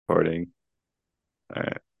Recording. All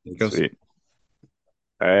right. It goes. Sweet.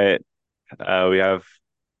 All right. We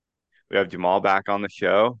have Jamal back on the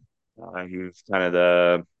show. He's kind of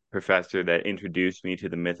the professor that introduced me to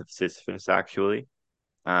the myth of Sisyphus, actually.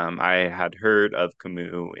 I had heard of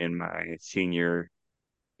Camus in my senior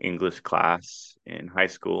English class in high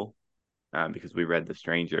school, because we read The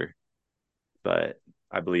Stranger. But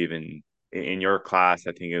I believe in your class,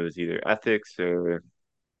 I think it was either ethics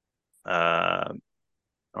uh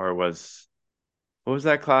or was what was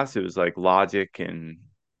that class? It was like logic and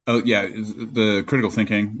Oh yeah, the critical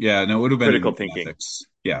thinking. Yeah, no, it would have been critical in thinking. ethics.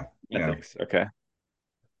 Yeah, yeah, Ethics. Okay.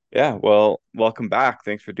 Yeah. Well, welcome back.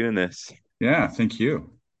 Thanks for doing this. yeah. Thank you.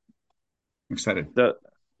 I'm excited. So,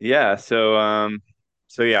 yeah. So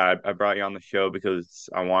yeah, I brought you on the show because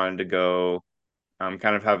I wanted to go,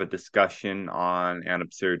 kind of have a discussion on an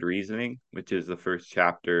absurd reasoning, which is the first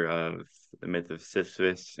chapter of the myth of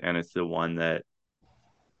Sisyphus, and it's the one that,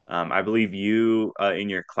 I believe you, in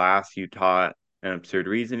your class, you taught an absurd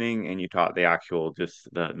reasoning, and you taught the actual just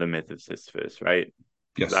the myth of Sisyphus, right?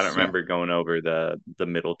 Because I don't Yes, yeah. remember going over the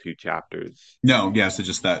middle two chapters. No, yeah. So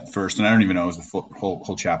just that first, and I don't even know it was the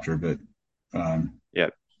whole chapter, but um,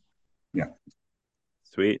 Yep. yeah.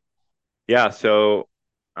 Sweet. Yeah, so,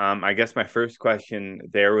 I guess my first question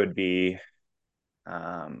there would be,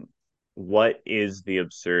 um, what is the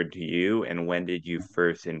absurd to you, and when did you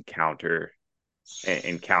first encounter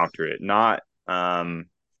it? Not,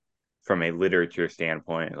 from a literature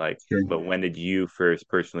standpoint, like, Sure. but when did you first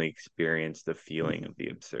personally experience the feeling of the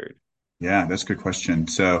absurd? Yeah, that's a good question.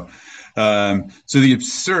 So the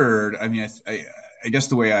absurd. I mean, I guess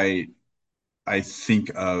the way I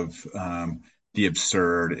think of the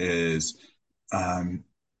absurd is, um,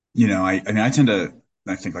 I mean, I tend to,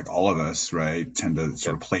 I think like all of us, right, tend to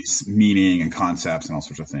sort Yep. of place meaning and concepts and all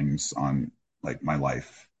sorts of things on like my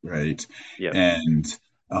life, right? Yep. And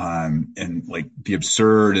and like the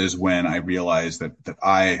absurd is when I realize that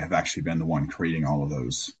I have actually been the one creating all of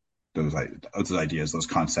those those ideas, those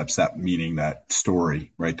concepts, that meaning, that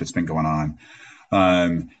story, right, that's been going on.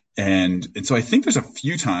 And so I think there's a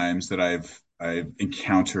few times that I've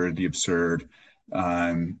encountered the absurd,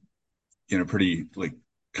 um, pretty like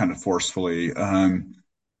kind of forcefully.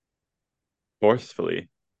 Forcefully.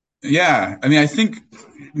 Yeah, I mean, I think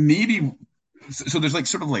maybe so. There's like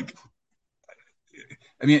sort of like,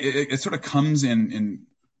 I mean, it sort of comes in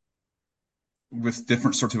with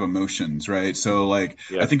different sorts of emotions, right? So like,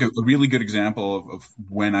 I Yep. think a really good example of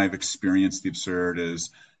when I've experienced the absurd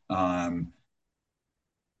is um,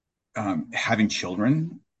 having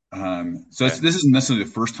children. Okay. This isn't necessarily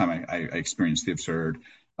the first time I experienced the absurd,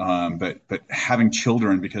 but having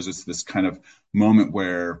children, because it's this kind of moment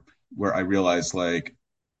where I realize like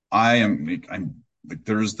I'm like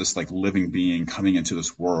there's this like living being coming into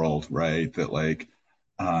this world, right? That like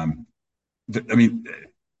um, I mean,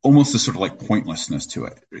 almost a sort of like pointlessness to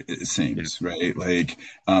it, it Yep. seems, right? Like,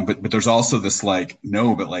 but there's also this like,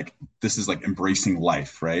 no, but like this is like embracing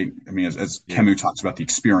life, right? I mean, as Yep. Camus talks about the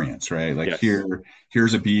experience, right? Like Yes.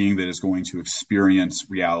 here's a being that is going to experience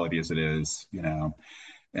reality as it is,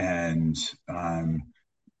 and um,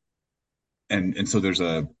 and so there's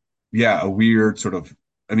a weird sort of,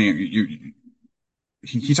 I mean,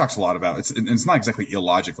 he talks a lot about it's not exactly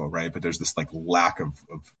illogical, right? But there's this like lack of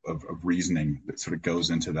reasoning that sort of goes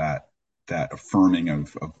into that affirming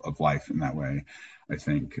of life in that way, I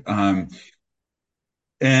think. And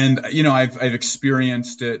I've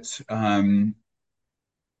experienced it. I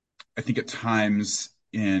think at times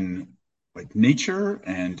in like nature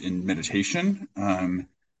and in meditation.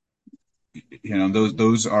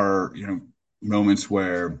 Those are moments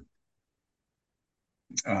where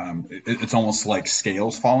it's almost like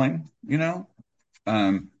scales falling. Where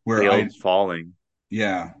I Scales falling.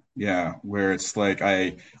 Yeah, yeah, where it's like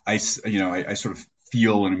I sort of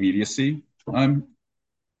feel an immediacy, in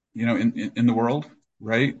the world,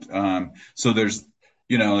 right? So there's,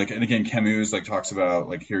 like, and again, Camus like talks about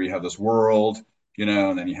like here you have this world,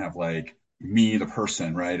 and then you have like me, the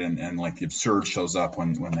person, right? And like the absurd shows up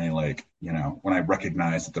when they like, when I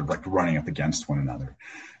recognize that they're like running up against one another.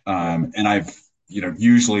 Yep. And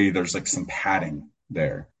usually there's like some padding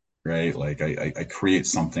there, right? Like I create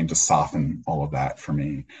something to soften all of that for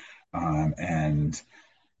me. Um, and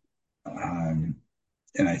um,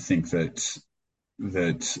 and I think that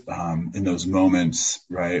in those moments,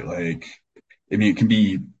 right? Like, I mean, it can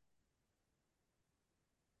be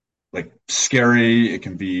like scary. It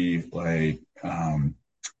can be like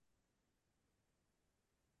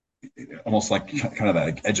almost like kind of that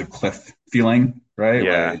like edge of cliff feeling, right? Like,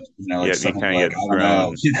 Yeah. like Yep. You suddenly kind of like, get I don't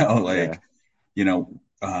know, thrown. Yeah. like, you know,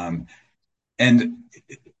 um, and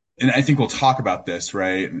and I think we'll talk about this,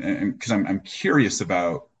 right? And because I'm curious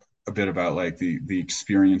about a bit about like the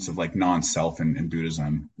experience of like non-self in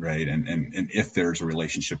Buddhism, right? And if there's a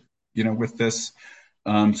relationship, with this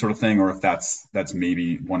sort of thing, or if that's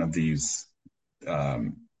maybe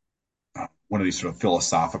um, one of these sort of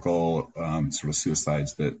philosophical sort of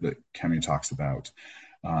suicides that Camus talks about,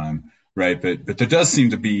 right? But there does seem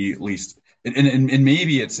to be at least, and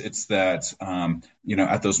maybe it's that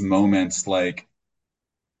at those moments like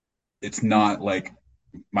it's not like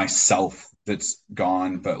myself that's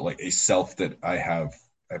gone, but like a self that I've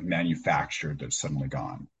manufactured that's suddenly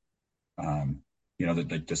gone. Um,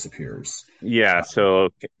 that like disappears. Yeah, so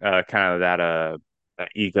kind of that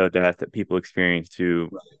ego death that people experience through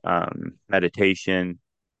meditation.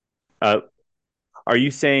 Uh, are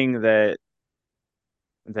you saying that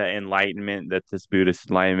enlightenment, that this Buddhist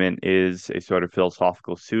enlightenment is a sort of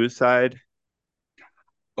philosophical suicide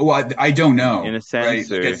Oh, I don't in know, a right? sense,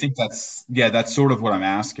 Like I or think that's sort of what I'm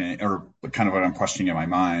asking, or kind of what I'm questioning in my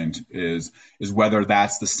mind is whether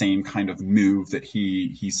that's the same kind of move that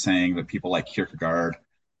he's saying that people like Kierkegaard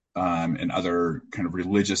and other kind of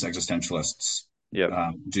religious existentialists yep,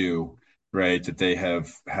 do, right? That they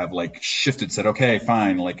have like shifted, said, okay,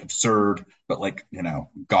 fine, like absurd, but like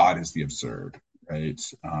God is the absurd, right?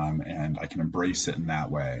 And I can embrace it in that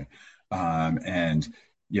way. And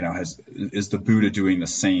has is the Buddha doing the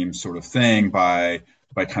same sort of thing by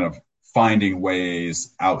kind of finding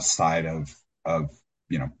ways outside of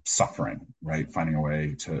suffering, right? Finding a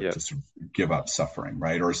way to yep. sort of give up suffering,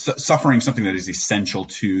 right? Or suffering something that is essential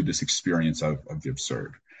to this experience of the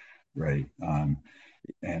absurd, right?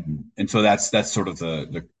 And so that's sort of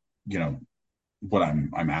the what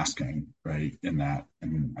I'm asking, right? In that,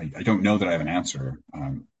 and I don't know that I have an answer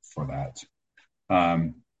for that.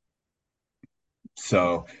 Um,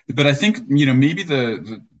 but I think maybe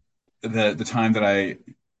the time that I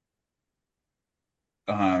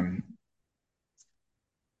um,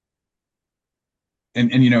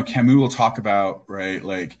 and Camus will talk about right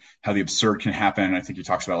like how the absurd can happen. I think he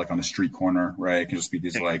talks about like on the street corner, right? It can just be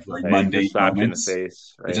these like very Hey, just mundane slapped you in the moments.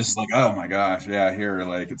 face, It's right? just like, oh my gosh, yeah, here,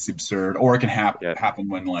 like it's absurd. Or it can Yep, happen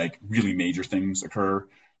when like really major things occur.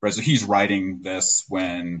 Right. So he's writing this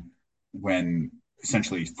when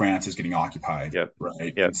essentially France is getting occupied, yep,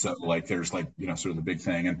 right? yep, And so like there's like, sort of the big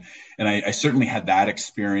thing. And I certainly had that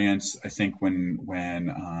experience, I think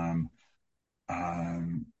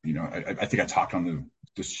I think I talked on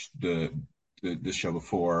the show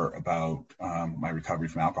before about my recovery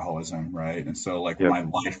from alcoholism, right? And so like when yep, my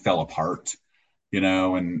life fell apart,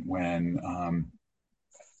 and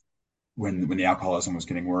when the alcoholism was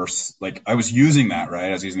getting worse, like I was using that, right?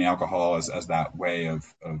 I was using the alcohol as that way of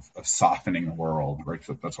softening the world, right?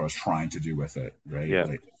 So that's what I was trying to do with it, right? yep.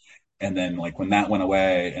 Like, and then like when that went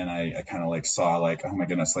away, and I kind of like saw like, oh my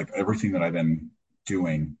goodness, like everything that I've been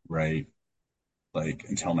doing, right? Like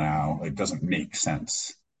until now, like doesn't make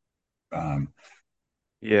sense. Um,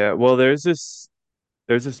 Yeah, well, there's this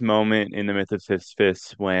moment in the Myth of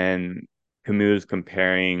Sisyphus when Camus is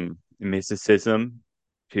comparing mysticism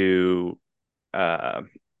to uh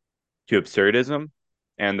to absurdism,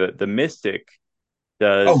 and the mystic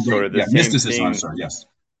does oh, sort right. of the Yeah. same Mysticism. I'm thing. sorry. Yes.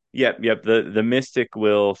 Yep, yep. The mystic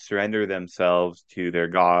will surrender themselves to their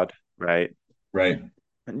God, right? Right.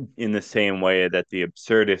 In the same way that the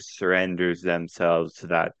absurdist surrenders themselves to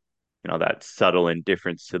that subtle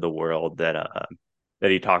indifference to the world that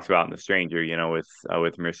he talks about in The Stranger,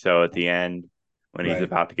 with Merceau at the end when he's Right.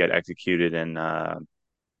 about to get executed, and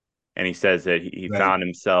he says that he Right. found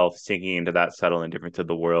himself sinking into that subtle indifference of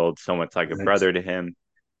the world, so much like a Right. brother to him.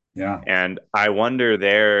 Yeah. And I wonder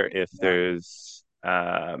there if Yeah. there's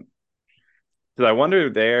because I wonder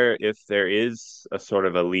there if there is a sort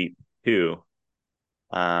of a leap too.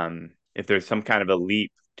 If there's some kind of a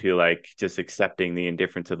leap to like just accepting the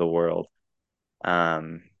indifference of the world.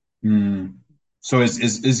 Um, Hmm. So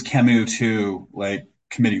is Camus too like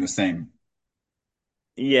committing the same?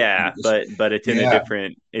 yeah, but it's in a Yeah.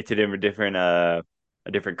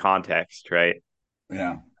 different context, right?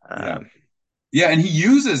 Yeah. Yeah. Um, Yeah, and he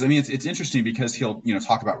uses, I mean, it's interesting because he'll,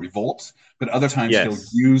 talk about revolt, but other times he'll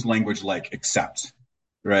yes, use language like accept,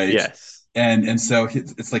 right? yes, And so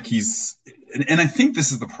it's like and I think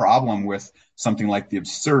this is the problem with something like the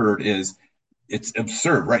absurd is it's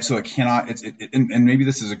absurd, right? So it cannot, and maybe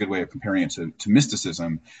this is a good way of comparing it to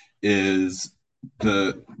mysticism, is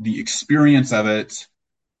the experience of it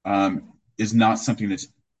is not something that's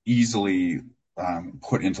easily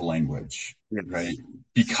put into language, right? yes.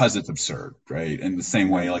 Because it's absurd, right? In the same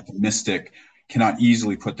way, Mhm. like the mystic cannot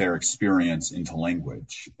easily put their experience into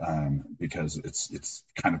language because it's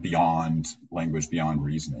kind of beyond language, beyond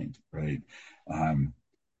reasoning, right? Um,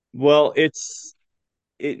 well, it's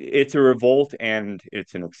a revolt and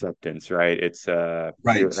it's an acceptance, right? It's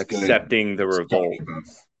Right. you're Good. accepting the It's gotta revolt be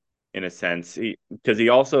both. in a sense, because he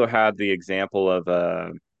also had the example of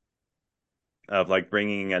like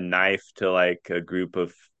bringing a knife to like a group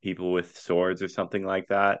of people with swords or something like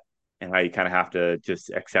that, and how you kind of have to just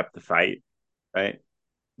accept the fight, right?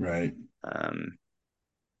 Right. Um,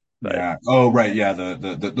 but Yeah. Oh, right. Yeah.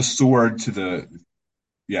 The sword to the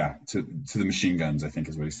yeah to the machine guns, I think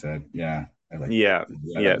is what he said. Yeah. I like. yeah,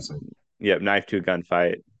 Yeah. That yeah, was a yeah, knife to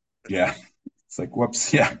gunfight. yeah. It's like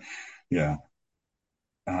whoops. Yeah. Yeah.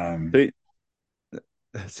 So,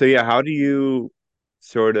 so yeah, how do you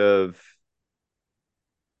sort of?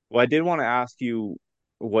 Well, I did want to ask you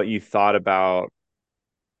what you thought about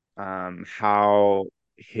how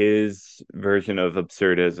his version of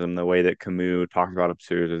absurdism, the way that Camus talks about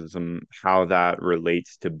absurdism, how that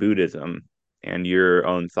relates to Buddhism and your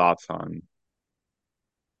own thoughts on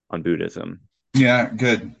Buddhism. Yeah.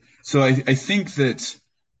 Good. So I think that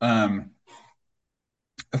um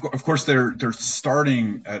of course they're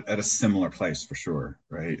starting at a similar place for sure,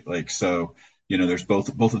 right? Like so, there's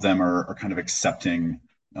both of them are kind of accepting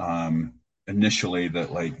um initially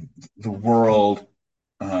that like the world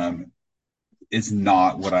um is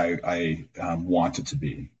not what I want it to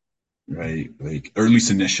be, right? Like, or at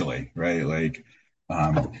least initially, right? Like,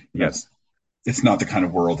 Yep, it's not the kind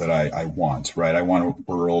of world that I want, right? I want a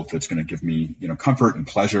world that's going to give me, comfort and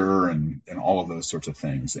pleasure and all of those sorts of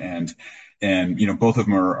things. And both of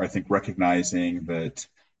them are, I think, recognizing that,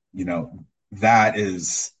 you know, that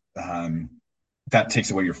is that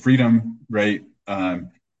takes away your freedom, right?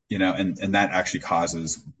 And that actually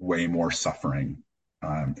causes way more suffering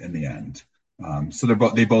in the end. So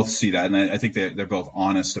they both see that, and I think they're both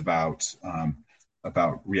honest about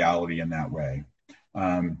reality in that way.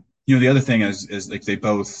 The other thing is like they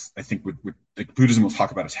both, I think, would like Buddhism will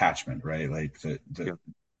talk about attachment, right? Like the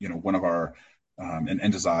yep, one of our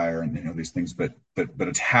and desire and these things, but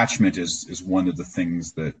attachment is one of the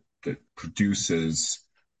things that produces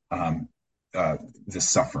um, uh, this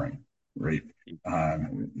suffering, right?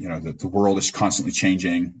 The world is constantly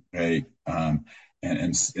changing, right?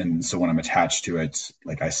 And so when I'm attached to it,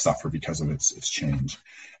 like I suffer because of its change.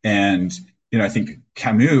 And I think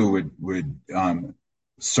Camus would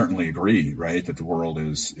certainly agree, right, that the world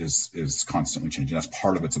is constantly changing. That's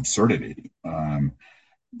part of its absurdity, and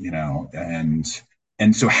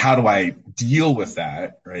so how do I deal with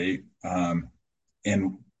that, right?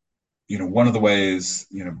 And one of the ways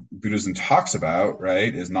Buddhism talks about,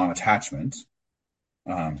 right, is non-attachment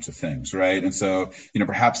to things, right? And so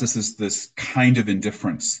perhaps this is this kind of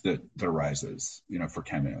indifference that arises, for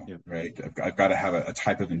Camus, yep. right? I've got to have a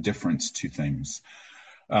type of indifference to things,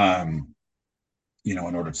 um, in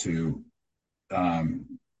order to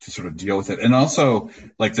sort of deal with it. And also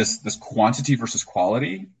like this quantity versus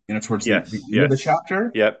quality, towards the Yes, end of the yes,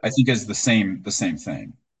 chapter, yep, I think is the same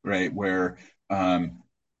thing, right? Where the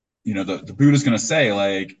Buddha is going to say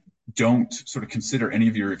like, don't sort of consider any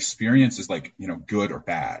of your experiences like, good or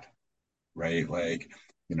bad, right? Like,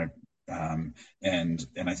 you know, um, and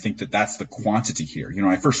I think that that's the quantity here.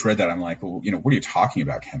 I first read that, I'm like, well, what are you talking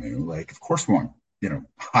about, Camus? Like, of course we want,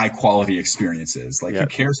 high quality experiences. Like, who yep,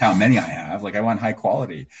 cares how many I have? Like, I want high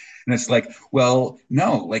quality. And it's like, well,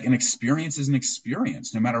 no, like an experience is an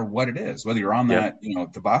experience, no matter what it is, whether you're on yep,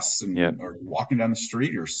 that, the bus yep. or walking down the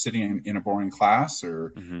street or sitting in a boring class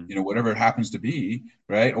or, Hmm. whatever it happens to be,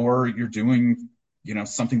 right? Or you're doing,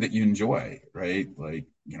 something that you enjoy, right? Like,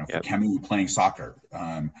 for Yep. Camus, playing soccer,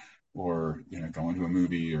 or going to a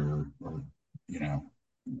movie or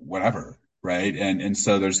whatever, right? And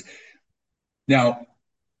so there's now,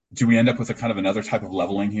 do we end up with a kind of another type of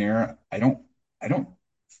leveling here? I don't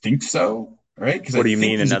think so, right? Because I What do you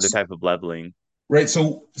think mean another type of leveling? right.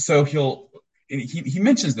 So he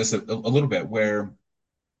mentions this a little bit where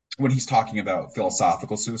when he's talking about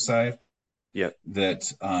philosophical suicide, Yep,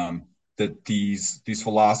 that these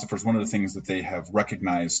philosophers, one of the things that they have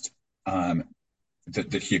recognized, um,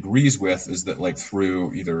 that he agrees with, is that like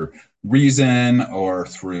through either reason or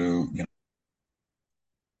through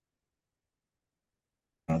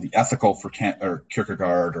the ethical for or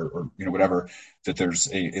Kierkegaard or whatever, that there's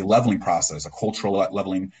a leveling process, a cultural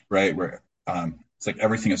leveling, right, where it's like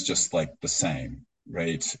everything is just like the same,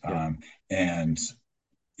 right? yep, And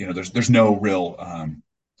there's no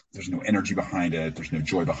energy behind it, there's no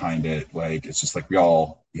joy behind it. Like it's just like we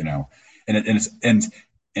all, and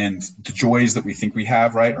the joys that we think we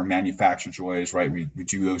have, right, are manufactured joys, right? We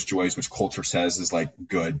do those joys which culture says is like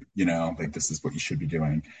good, like this is what you should be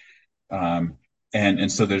doing. um,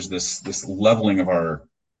 and so there's this leveling of our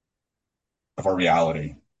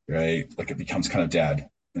reality, right? Like it becomes kind of dead.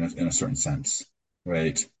 in a certain sense,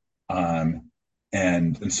 right? Um,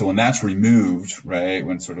 and so when that's removed, right,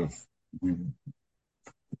 when sort of we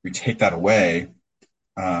we take that away,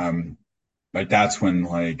 um, like that's when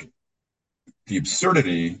like the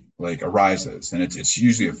absurdity like arises, and it's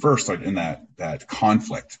usually at first like in that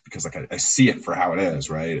conflict because like I see it for how it is,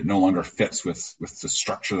 right? It no longer fits with the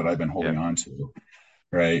structure that I've been Yeah. holding on to,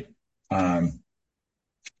 right? Um,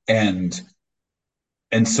 and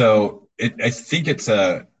and so I think it's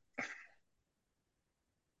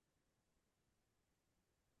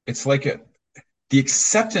like the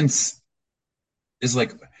acceptance is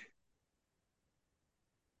like,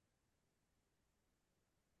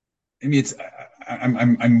 I mean,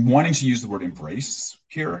 I'm wanting to use the word embrace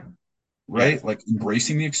here, Yeah. right? Like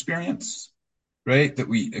embracing the experience, right? That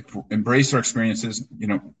we embrace our experiences,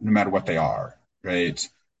 no matter what they are, right?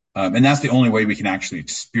 And that's the only way we can actually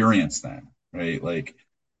experience them, right? Like,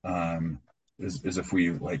 um, is if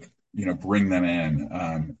we like, bring them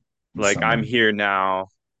in Like some way. I'm here now,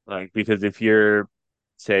 like because if you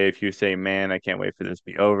say, man, I can't wait for this to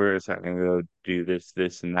be over, so I'm gonna go do this,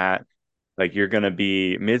 this, and that, like you're gonna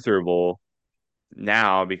be miserable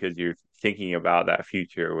now because you're thinking about that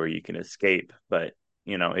future where you can escape. But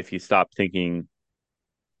if you stop thinking,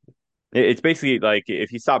 it's basically like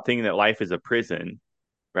if you stop thinking that life is a prison,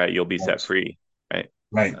 right, you'll be set Right, free, right?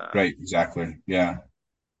 right, exactly. Yeah,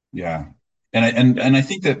 yeah. And I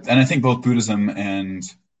think both Buddhism and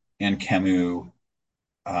Camus,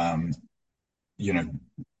 um, you know,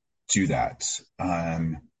 do that.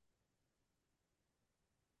 Um,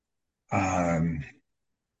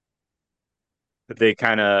 They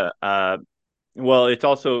kind of well, it's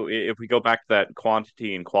also if we go back to that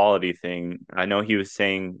quantity and quality thing, I know he was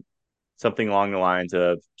saying something along the lines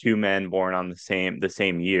of two men born on the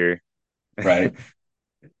same year. right.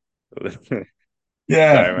 Sorry,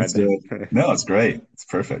 Yeah, my it's bad. good. No, it's great. It's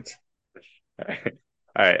perfect. All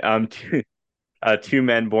right. All right. Two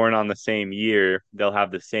men born on the same year, they'll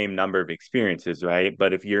have the same number of experiences, right?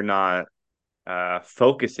 But if you're not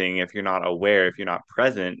focusing, if you're not aware, if you're not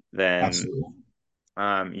present, then Absolutely.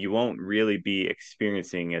 you won't really be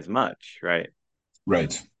experiencing as much, right?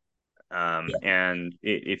 Right. Yeah. And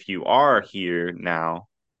if you are here now,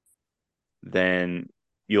 then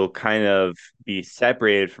you'll kind of be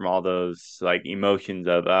separated from all those like emotions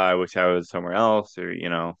of I wish I was somewhere else, or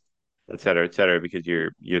et cetera, because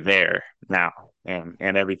you're there now, and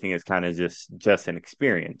everything is kind of just an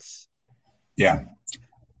experience. Yeah.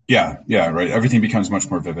 Yeah. Yeah. Right. Everything becomes much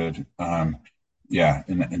more vivid. Yeah,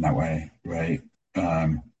 in that way. Right.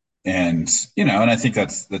 Um, and and I think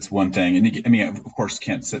that's one thing. And I mean, of course,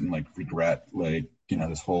 can't sit and like regret like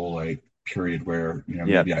this whole like period where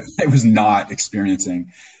Yep, maybe I was not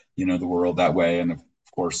experiencing the world that way. And of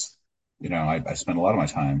course, I spent a lot of my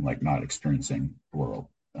time like not experiencing the world.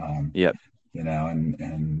 Um, yep,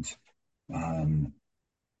 and um,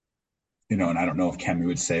 and I don't know if Camus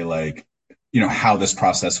would say like, how this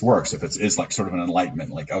process works, if it's is like sort of an enlightenment,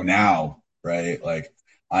 like, oh, now, right? Like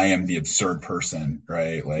I am the absurd person,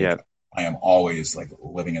 right? Like yep, I am always like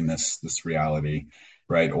living in this reality,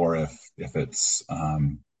 right? Or if it's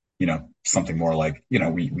something more like,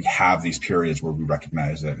 we have these periods where we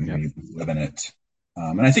recognize it and yep, we live in it.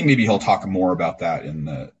 And I think maybe he'll talk more about that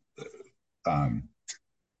um,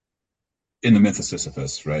 in the myth of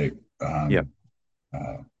Sisyphus, right? yep.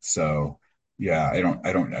 So yeah, I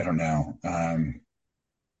don't know,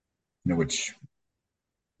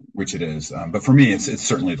 which it is, but for me, it's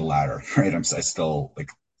certainly the latter, right? I still like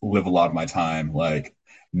live a lot of my time like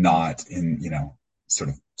not in sort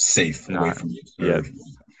of safe away Not, from the yep, absurd,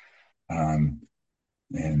 um,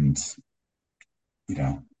 and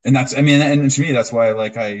and that's I mean, and to me, that's why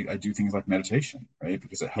like I do things like meditation, right?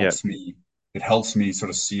 Because yep. it helps me sort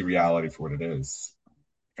of see reality for what it is.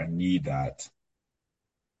 I need that.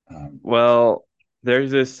 Um, Well,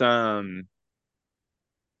 there's this have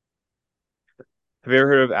you ever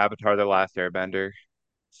heard of Avatar: The Last Airbender?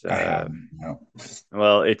 It's I have,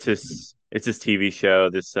 well, it's this TV show.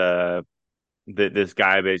 This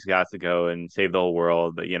guy basically has to go and save the whole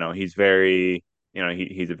world, but he's very,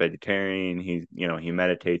 he's a vegetarian. He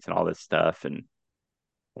meditates and all this stuff, and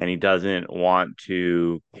he doesn't want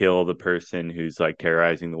to kill the person who's like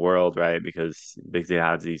terrorizing the world, right? Because he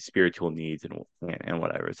has these spiritual needs and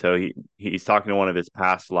whatever. So he's talking to one of his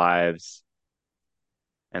past lives,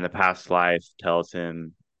 and the past life tells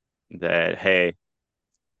him that, hey,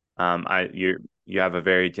 you have a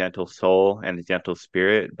very gentle soul and a gentle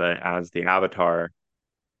spirit, but as the avatar,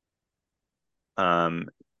 um,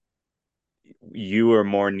 you are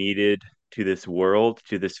more needed to this world,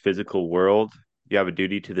 to this physical world. You have a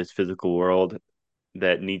duty to this physical world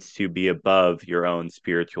that needs to be above your own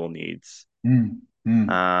spiritual needs. Mm,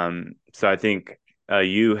 mm, So I think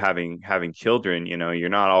you having children, you're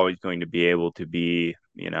not always going to be able to be,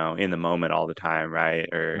 in the moment all the time, right?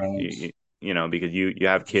 Or right. because you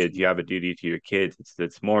have kids, you have a duty to your kids.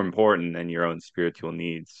 It's more important than your own spiritual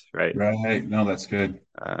needs, right? Right. No, that's good.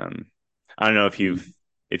 Um, I don't know if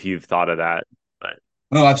you've thought of that, but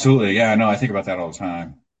Oh, absolutely. Yeah, no, I think about that all the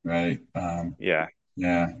time. Right. yeah,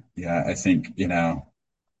 Yeah, yeah. I think,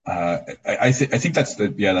 I think that's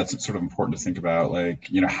that's sort of important to think about. Like,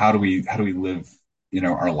 how do we live,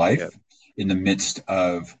 our yeah, life in the midst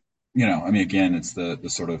of, I mean, again, it's the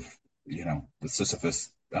sort of, the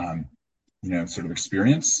Sisyphus, sort of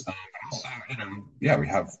experience. But also, yeah, we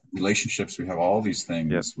have relationships, we have all these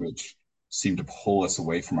yeah, things which seem to pull us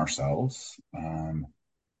away from ourselves.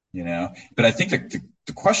 But I think that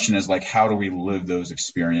the question is like, how do we live those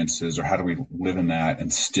experiences, or how do we live in that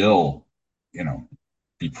and still, you know,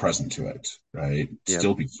 be present to it, right? yeah.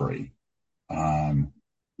 Still be free. Um,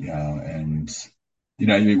 and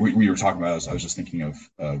we were talking about. I was just thinking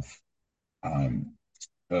um,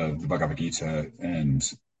 the Bhagavad Gita, and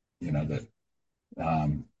that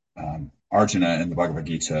Arjuna and the Bhagavad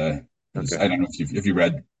Gita is. Okay. I don't know if you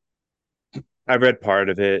read. I've read part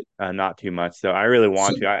of it, not too much, so I really So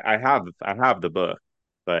want to. I have the book,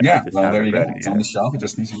 but I yeah, just well, there haven't you go. read it It's on yet. the shelf. It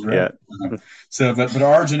just needs to be read. Yeah, But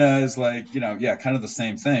Arjuna is like, yeah, kind of the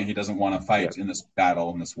same thing. He doesn't want to yeah, fight in this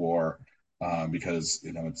battle, in this war, because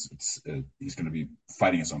he's going to be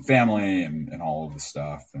fighting his own family and all of this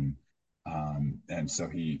stuff, and so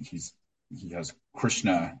he has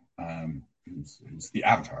Krishna, who's the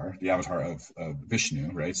avatar of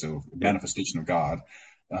Vishnu, right? So yeah, manifestation of God,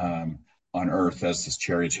 um, on earth as his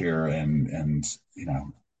charioteer, and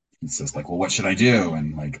he says like, well, what should I do?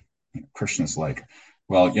 And like, Krishna's like,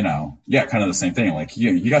 well, yeah, kind of the same thing. Like,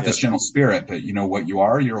 you got yeah, this gentle spirit, but you know what you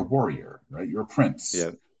are? You're a warrior, right? You're a prince.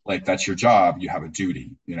 yeah, Like, that's your job. You have a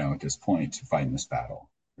duty, at this point to fight in this battle,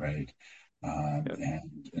 right? yeah,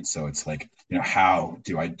 And so it's like, how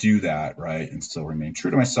do I do that, right? And still remain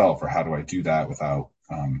true to myself, or how do I do that without,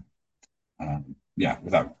 yeah,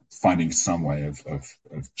 without finding some way of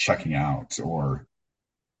checking out, or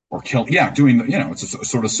kill, yeah, doing, it's a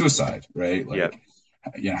sort of suicide, right? yeah, Like,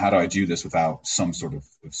 how do I do this without some sort of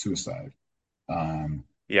suicide? Um,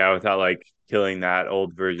 yeah. Without like killing that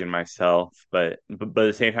old version myself, but at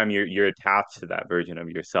the same time, you're attached to that version of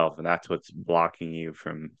yourself, and that's what's blocking you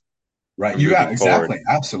from right. from Yeah, moving forward. exactly.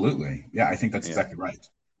 Absolutely. Yeah, I think that's Yeah, exactly right.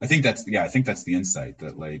 I think that's the insight,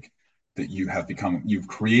 that like, that you've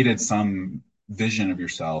created some vision of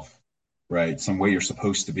yourself, right? Some way you're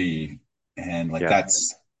supposed to be. And like, yeah.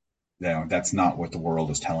 that's not what the world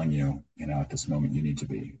is telling you, at this moment you need to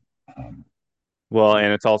be. Um, Well,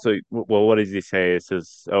 and it's also well, what does he say? It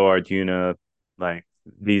says, "Oh, Arjuna, like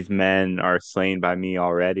these men are slain by me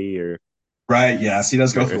already," right. Yes, he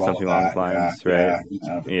does go or through all of something along those that. Yeah. lines, right?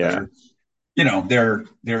 Yeah. But Yeah,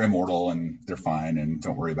 they're immortal and they're fine, and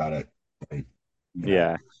don't worry about it. Like, you know,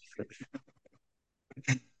 yeah,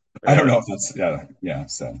 I don't right. know if that's, yeah. Yeah.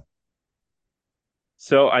 So,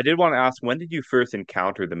 So I did want to ask, when did you first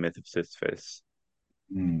encounter the myth of Sisyphus?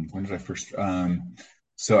 when did I first?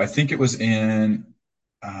 So I think it was in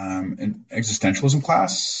an existentialism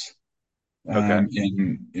class, Okay.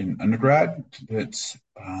 in undergrad, that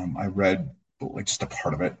I read like just a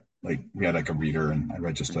part of it. Like, we had like a reader, and I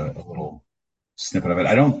read just Mhm. a little snippet of it.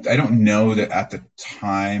 I don't know that at the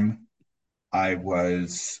time I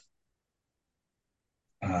was,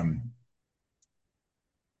 um,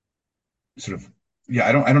 sort of, yeah,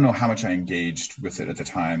 I don't know how much I engaged with it at the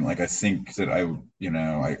time. Like, I think that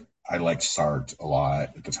I liked Sartre a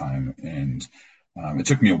lot at the time, and it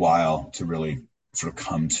took me a while to really sort of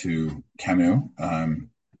come to Camus,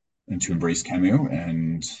 and to embrace Camus.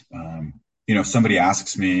 And somebody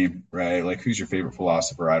asks me, right, like, who's your favorite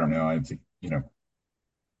philosopher? I don't know. I think,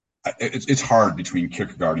 it's hard between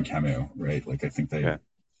Kierkegaard and Camus, right? Like, I think Yeah,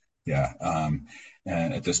 yeah.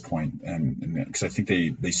 And at this point, and because I think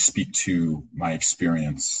they speak to my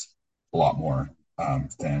experience a lot more, yeah,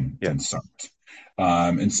 than Sartre.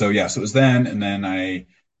 And so, yeah, so it was then, and then I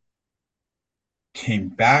came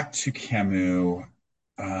back to Camus.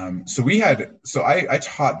 So I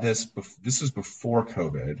taught this. This was before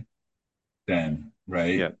COVID. Then,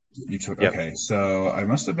 right? yeah, You took, yeah. okay. So I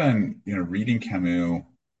must have been, reading Camus,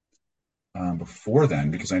 before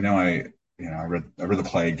then, because I know I read the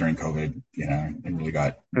plague during COVID, and really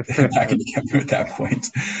got back into Camus at that point.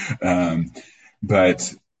 Um,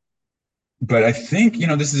 but but I think,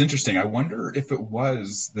 this is interesting. I wonder if it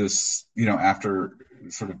was this, after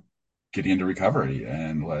sort of getting into recovery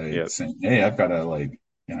and like Yeah, saying, hey, I've got to, like,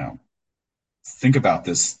 you know think about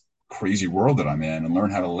this crazy world that I'm in and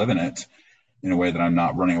learn how to live in it in a way that I'm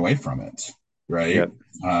not running away from it, right? Yep.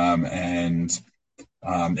 Um, and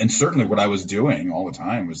and certainly what I was doing all the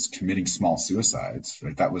time was committing small suicides.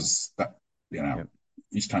 Right, that was that. You know, Yep.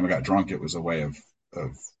 each time I got drunk, it was a way of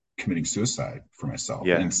committing suicide for myself.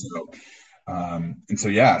 Yeah. And so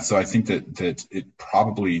yeah, so I think that it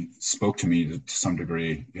probably spoke to me to some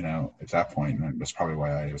degree, at that point, and that's probably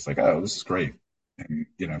why I was like, oh, this is great.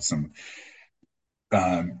 And some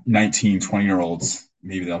 19, 20-year olds,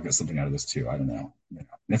 maybe they'll get something out of this too. I don't know.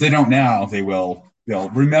 If they don't now, they'll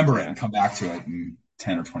remember it Yeah. and come back to it in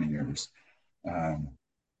 10 or 20 years. Um,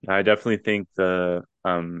 I definitely think the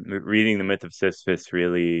reading the Myth of Sisyphus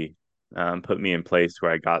really put me in place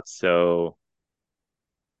where I got so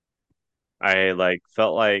I like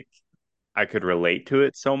felt like I could relate to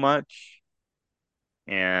it so much,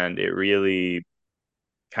 and it really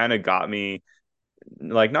kind of got me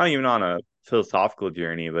like not even on a philosophical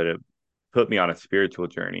journey, but it put me on a spiritual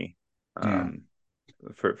journey yeah, um,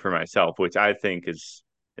 for myself, which I think is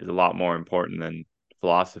a lot more important than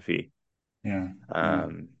philosophy. yeah, yeah,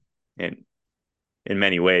 Um, and in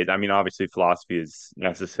many ways, I mean, obviously philosophy is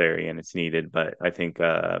necessary and it's needed, but I think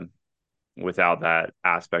without that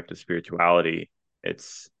aspect of spirituality,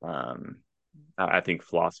 it's I think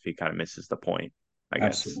philosophy kind of misses the point, I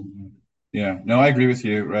guess. absolutely. Yeah, no, I agree with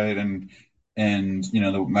you, right? And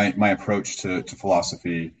my approach to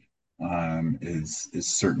philosophy is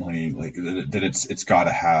certainly like that it's got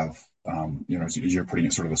to have as you're putting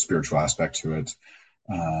it, sort of a spiritual aspect to it.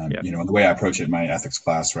 Yeah. And the way I approach it in my ethics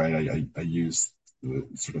class, right, I use the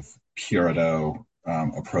sort of Purido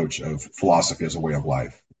approach of philosophy as a way of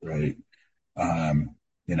life, right?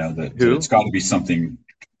 That it's Who? got to be something.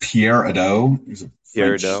 Pierre Ado is a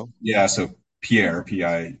Pierre French, Doe. yeah. So Pierre, Okay.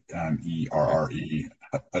 Pierre, Ado,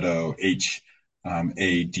 Adot.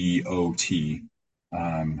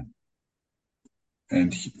 Um,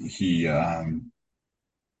 and he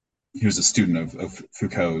was a student of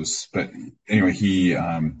Foucault's, but anyway, he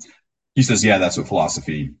says, yeah, that's what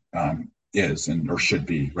philosophy is and or should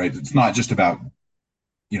be, right? It's not just about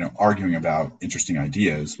arguing about interesting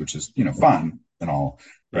ideas, which is fun and all,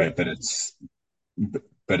 Yeah. right? But it's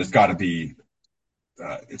got to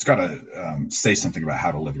say something about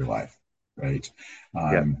how to live your life, right?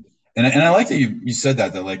 Yeah. And I like that you said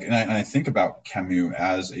that like, and I think about Camus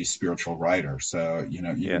as a spiritual writer. So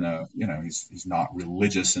even Yeah. though he's not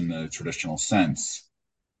religious in the traditional sense,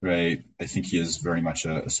 right? I think he is very much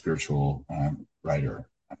a spiritual writer.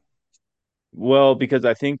 Well, because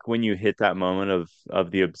I think when you hit that moment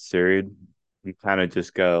of the absurd, you kind of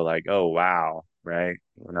just go like, "Oh wow," right?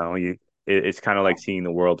 It's kind of like seeing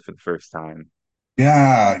the world for the first time.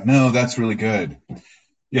 Yeah, no, that's really good.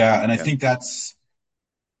 Yeah, and I Yeah. think that's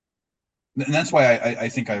why I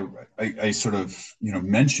think I sort of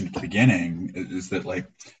mentioned at the beginning is that like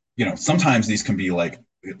sometimes these can be like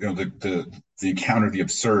the encounter of the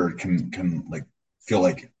absurd can like feel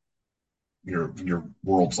like your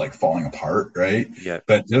world's like falling apart, right? Yeah.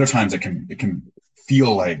 But the other times it can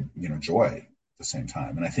feel like joy at the same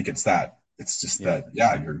time, and I think it's just Yeah. that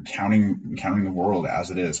yeah, you're encountering the world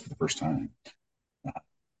as it is for the first time,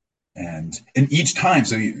 and each time,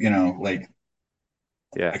 so like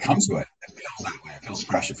when Yeah. it comes to it, it feels that way. It feels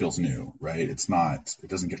fresh. It feels new, right? It's not. It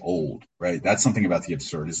doesn't get old, right? That's something about the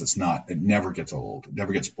absurd is it's not. It never gets old. It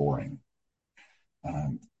never gets boring.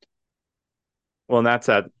 Um, Well, and that's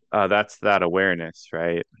that awareness,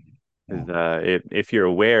 right? yeah, Is if you're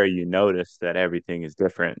aware, you notice that everything is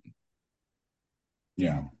different,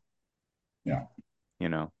 yeah, yeah, you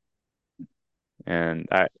know. And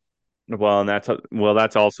I well, and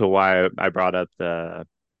that's also why I brought up the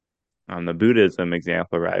Buddhism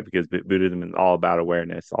example, right? Because Buddhism is all about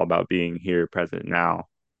awareness, all about being here, present now.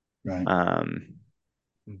 right. Um,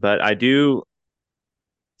 but I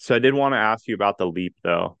did want to ask you about the leap,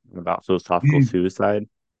 though, about philosophical Mm, suicide.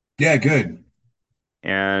 yeah, good.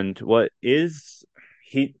 And what is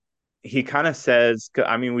he he kind of says,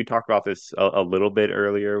 I mean, we talked about this a little bit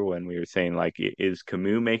earlier when we were saying like is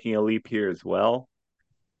Camus making a leap here as well?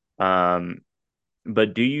 Um,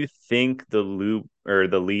 but do you think the loop or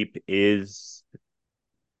the leap is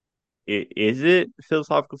it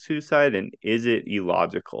philosophical suicide and is it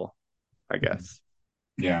illogical, I guess?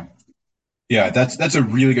 Yeah, yeah. That's a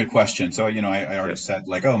really good question. So I already Yep. said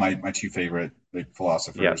like, oh, my two favorite like Yep.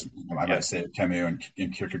 philosophers. I might Yep. say Camus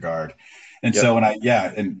and Kierkegaard. And Yep. so when I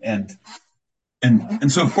yeah, and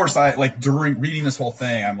so of course I like during reading this whole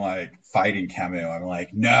thing, I'm like fighting Camus. I'm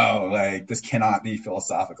like, no, like this cannot be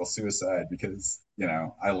philosophical suicide because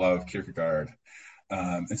I love Kierkegaard.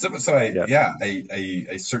 And so I Yep. yeah,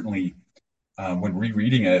 I certainly when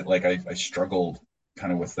rereading it, like I struggled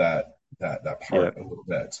kind of with that Yeah. part a little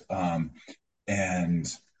bit. And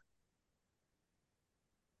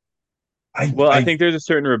Well, I I think there's a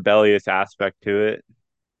certain rebellious aspect to it,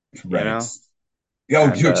 you right. know? Oh,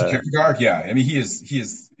 And to Kierkegaard, yeah. I mean, is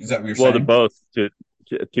that what you're well, to saying? both to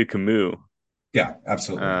Camus. Yeah,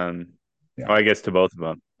 absolutely. Um, Yeah. or I guess to both of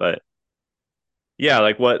them. But yeah,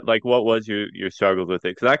 like what was your struggles with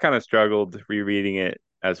it? Because I kind of struggled rereading it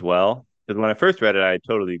as well. Because when I first read it, I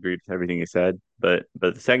totally agreed with everything you said. But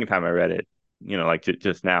the second time I read it, like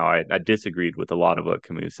just now, I disagreed with a lot of what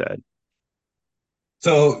Camus said.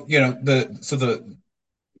 So, the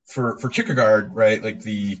for Kierkegaard, right, like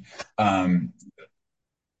um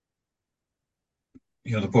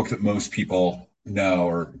the book that most people know,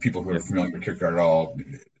 or people who are Yep. familiar with Kierkegaard at all,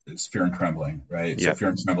 is Fear and Trembling, right? So Yep. Fear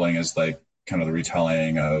and Trembling is like kind of the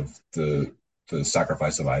retelling of the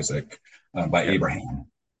sacrifice of Isaac by Yep. Abraham,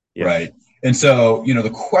 Yes. right? And so, the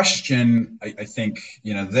question I think,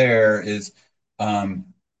 there is, um,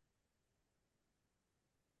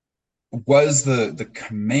 was the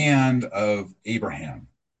command of Abraham,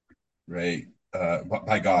 right,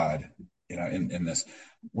 by God, in this,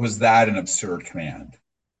 was that an absurd command,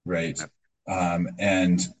 right? Yep.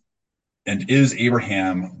 And is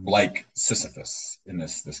Abraham like Sisyphus in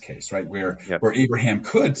this case, right? Where Yep. where Abraham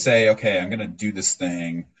could say, okay, I'm going to do this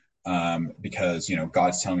thing because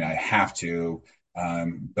God's telling me I have to,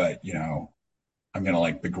 but I'm going to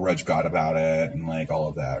like begrudge God about it and like all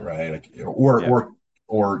of that, right? Like, Yep.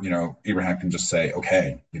 or Abraham can just say,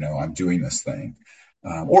 okay, I'm doing this thing,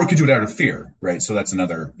 or it could do it out of fear, right? So that's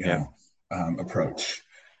another Yep. approach,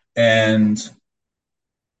 and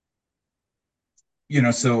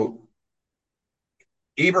so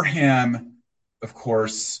Abraham, of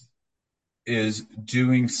course, is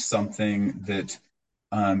doing something that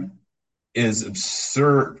um, is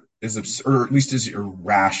absurd, or at least is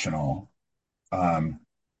irrational, um,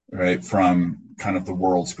 right, from kind of the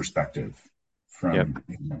world's perspective, Yep. from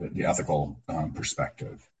the ethical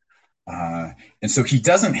perspective. And so he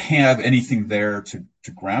doesn't have anything there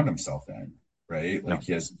to ground himself in, right? Like No.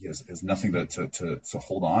 he has nothing to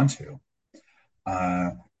hold on to.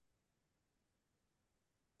 Uh,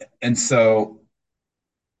 and so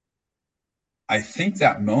I think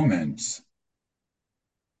that moment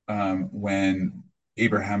when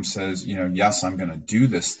Abraham says, yes, I'm going to do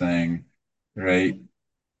this thing, right?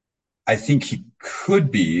 I think he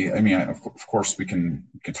could be. I mean, of course, we can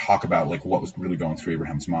talk about like what was really going through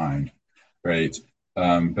Abraham's mind, right?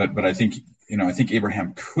 But I think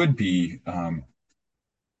Abraham could be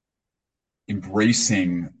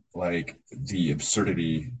embracing like the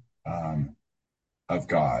absurdity of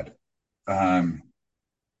God. Um,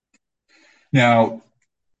 Now,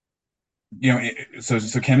 so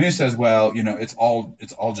Camus says, well, it's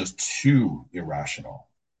all just too irrational,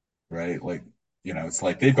 right? Like, it's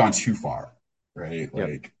like they've gone too far, right? Yep.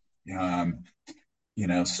 Like, um,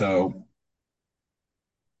 so,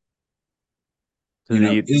 So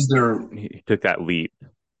he is there, he took that leap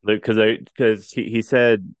because he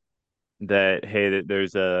said that hey that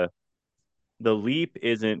there's a the leap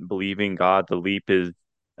isn't believing God. The leap is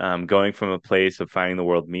going from a place of finding the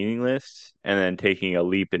world meaningless and then taking a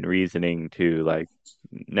leap in reasoning to like,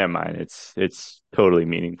 never mind. It's totally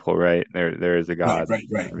meaningful, right? There is a right, God. right,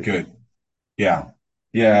 right, Everything. good. Yeah.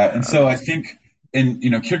 Yeah. And so Um, I think, and,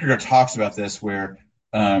 Kierkegaard talks about this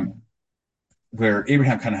um, where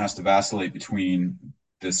Abraham kind of has to vacillate between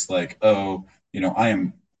this, like, oh, I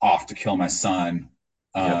am off to kill my son,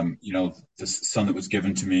 yep. this son that was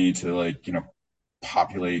given to me to like,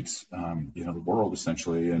 populate, the world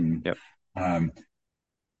essentially. And, Yep. um,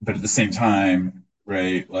 but at the same time,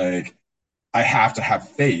 right, like I have to have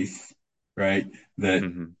faith, right, that,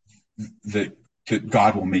 Hmm. that, that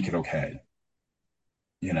God will make it okay,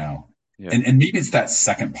 you know, Yep. and maybe it's that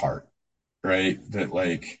second part, right, that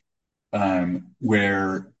like,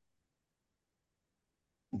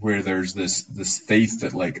 where there's this faith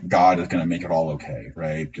that like God is going to make it all okay,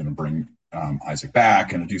 right? Going to bring Isaac back,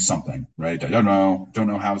 going to do something, right? I don't know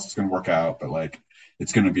how it's going to work out, but like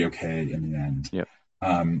it's going to be okay in the end. Yep.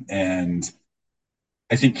 And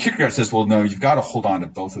I think Kierkegaard says, well, no, you've got to hold on to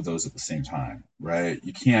both of those at the same time, right?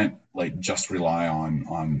 You can't like just rely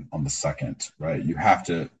on the second, right? You have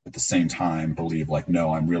to at the same time believe like,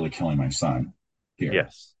 no, I'm really killing my son here,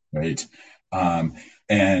 Yes. right? Um,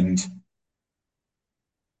 and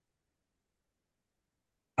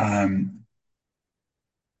um,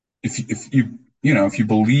 if you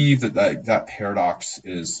believe that paradox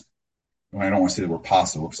is, well, I don't want to say the word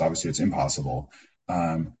possible because obviously it's impossible,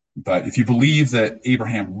 but if you believe that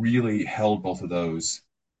Abraham really held both of those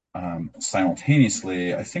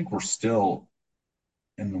simultaneously, I think we're still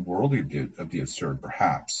in the world of the absurd,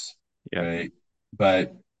 perhaps, Yep. right?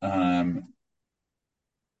 But um,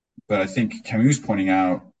 but I think Camus pointing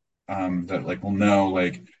out that like, well, no,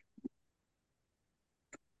 like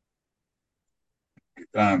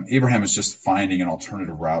Abraham is just finding an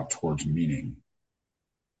alternative route towards meaning.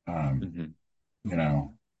 Um, Hmm. you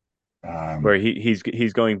know, Where um, he's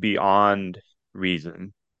going beyond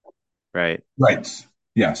reason, right? right?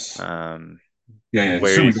 Yes, Um, yeah, yeah.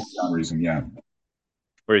 He's certainly going whereas beyond reason. Yeah,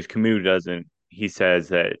 whereas Camus doesn't. He says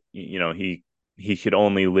that he should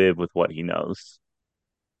only live with what he knows.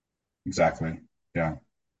 exactly. Yeah,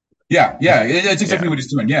 yeah, yeah. It's Yeah. exactly what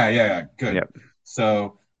he's doing. Yeah, yeah, yeah. Good. Yep.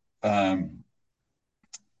 So, um,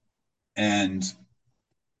 and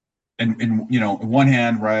and on one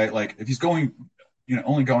hand, right, like if he's going,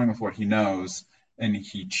 only going with what he knows, and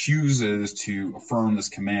he chooses to affirm this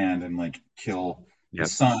command and like kill his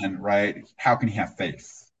Yep. son, right? How can he have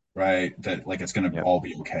faith, right, that like it's going to Yep. all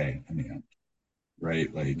be okay in the end,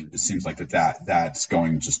 right? Like it Mhm. seems like that's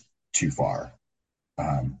going just too far.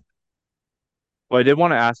 Um, Well, I did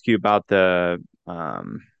want to ask you about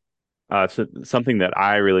something that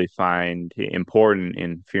I really find important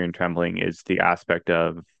in Fear and Trembling is the aspect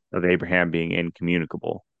of Abraham being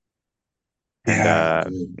incommunicable, and yeah,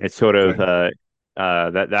 good, it's sort of good. that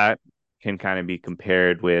can kind of be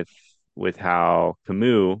compared with how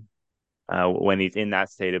Camus, when he's in that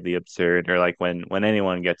state of the absurd, or like when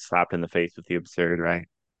anyone gets slapped in the face with the absurd, right?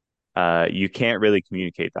 You can't really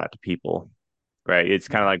communicate that to people, right? It's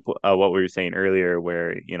kind of like what we were saying earlier,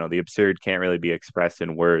 where the absurd can't really be expressed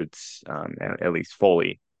in words, at least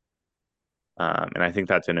fully. And I think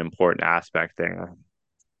that's an important aspect there.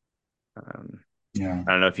 Um, Yeah,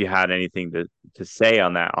 I don't know if you had anything to say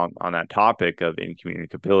on that topic of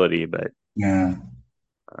incommunicability, but yeah.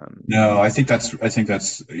 um, No, I think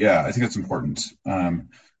that's important.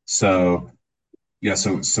 So yeah,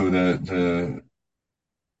 so the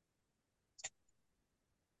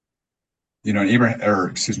Abraham, or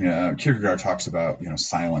excuse me, Kierkegaard talks about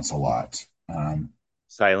silence a lot,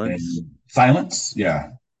 silence. and silence,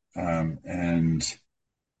 yeah, and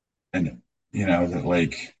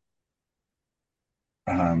that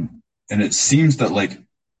and it seems that like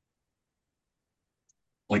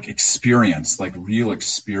experience, like real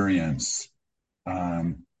experience,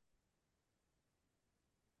 um,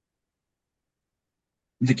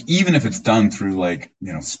 like even if it's done through like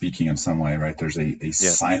speaking in some way, right? There's a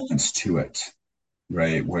Yeah, silence to it,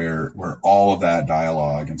 right? Where all of that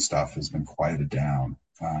dialogue and stuff has been quieted down,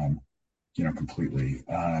 completely.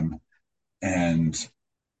 And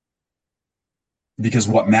because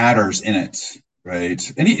what matters in it,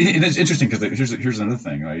 right? And it's interesting because here's another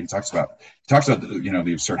thing, right? He talks about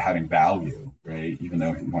the absurd having value, right? Even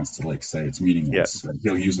though he wants to like say it's yeah, meaningless, right?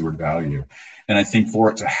 He'll use the word value, and I think for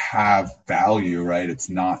it to have value, right, it's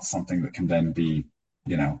not something that can then be,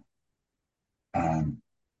 you know, um,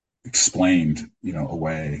 explained,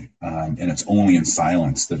 away, and it's only in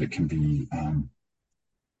silence that it can be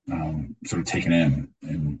sort of taken in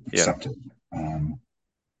and yeah, accepted. Um,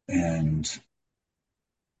 and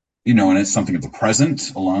and it's something of the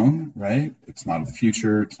present alone, right? It's not of the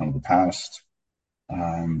future, it's not of the past.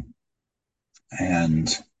 Um,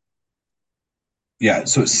 and yeah,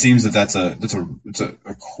 so it seems that it's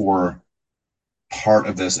a core part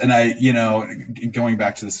of this. And going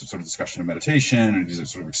back to this sort of discussion of meditation and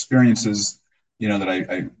these sort of experiences,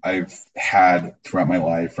 that I've had throughout my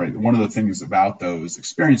life, right? One of the things about those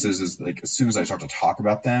experiences is like as soon as I start to talk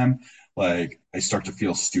about them, like I start to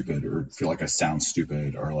feel stupid or feel like I sound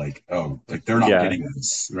stupid or like, oh, like they're not yeah, getting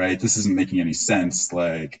this, right? This isn't making any sense.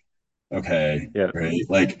 Like, okay, yeah, right?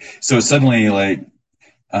 Like, so suddenly like,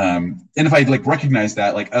 and if I like recognize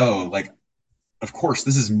that, like, oh, like of course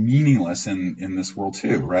this is meaningless in this world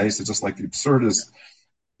too, right? So just like the absurd is,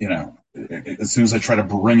 as soon as I try to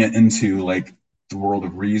bring it into like the world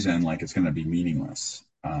of reason, like it's going to be meaningless.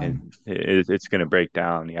 it's going to break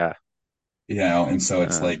down. Yeah, And so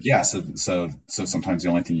it's like, um, yeah, so sometimes the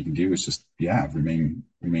only thing you can do is just, yeah,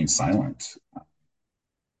 remain silent,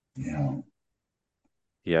 you know,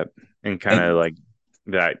 yep, and kind of and like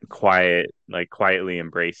that quiet, like quietly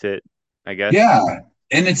embrace it, I guess. yeah,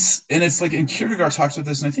 and it's like, and Kierkegaard talks about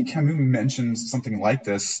this, and I think Camus mentions something like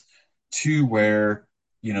this too, where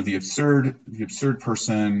the absurd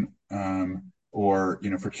person, or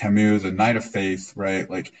for Camus, the knight of faith, right?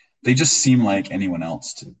 Like they just seem like anyone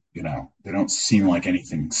else to, they don't seem like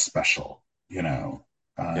anything special,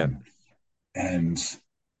 Yep, um, and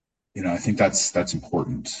I think that's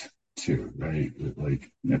important too, right?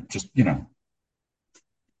 Like just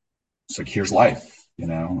it's like here's life,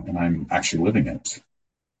 and I'm actually living it.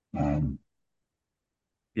 Um,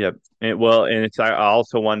 Yep. Well, and it's I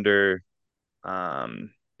also wonder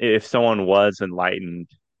if someone was enlightened,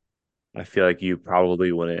 I feel like you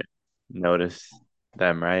probably wouldn't notice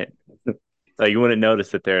them, right? Like you wouldn't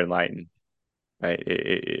notice that they're enlightened, right?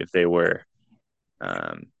 If they were.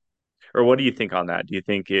 Um, or what do you think on that? Do you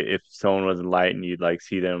think if someone was enlightened, you'd like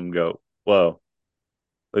see them go, "Whoa,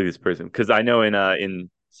 look at this person"? Because I know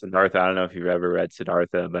in Siddhartha, I don't know if you've ever read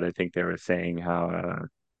Siddhartha, but I think they were saying how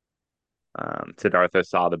Siddhartha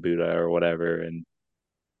saw the Buddha or whatever,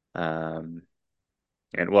 um,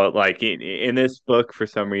 and well, like in this book, for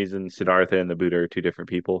some reason, Siddhartha and the Buddha are two different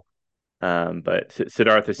people. But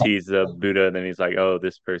Siddhartha sees the Buddha, and then he's like, "Oh,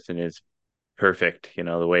 this person is perfect. You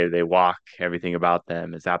know, the way they walk, everything about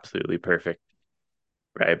them is absolutely perfect."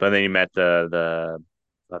 Right. But then he met the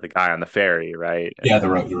guy on the ferry, right? Yeah, And the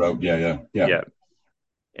road. Yeah, yeah, yeah. yeah,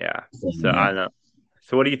 yeah. So I Yeah. don't know.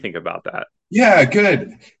 So what do you think about that? Yeah,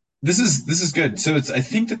 good. This is good. So it's I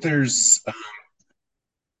think that there's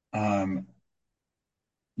um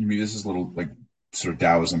maybe this is a little like sort of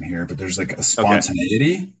Taoism here, but there's like a Okay.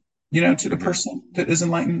 spontaneity, to the Hmm. person that is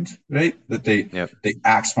enlightened, right? That Yep. they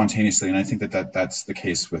act spontaneously, and I think that's the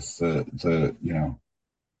case with the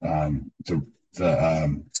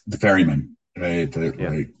the ferryman, right? That Yep.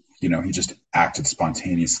 like he just acted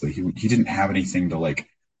spontaneously. He didn't have anything to like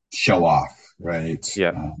show off, right?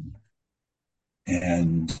 Yep.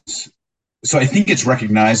 And so I think it's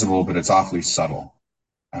recognizable, but it's awfully subtle.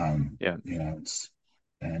 Yep. It's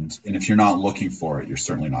and if you're not looking for it, you're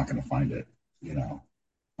certainly not going to find it. You know,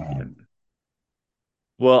 Yep. um,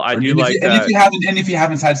 Well, I or, do and if you like and if that. you haven't and if you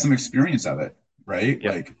haven't had some experience of it, right?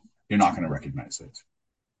 Yep. Like you're not going to recognize it.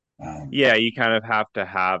 Yeah, you kind of have to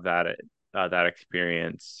have that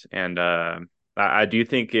experience, and I do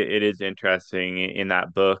think it is interesting in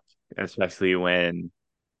that book, especially when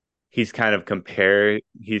he's kind of comparing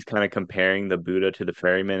the Buddha to the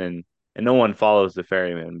ferryman, and no one follows the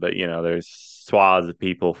ferryman, but there's swaths of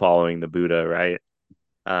people following the Buddha, right?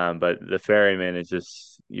 But the ferryman is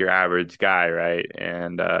just your average guy, right?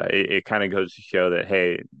 And it kind of goes to show that,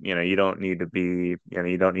 hey, you don't need to you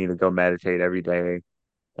don't need to go meditate every day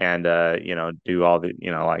and do all the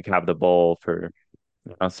like have the bowl for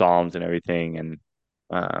psalms and everything, and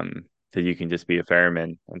so you can just be a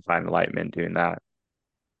ferryman and find enlightenment doing that.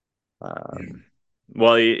 Yeah, um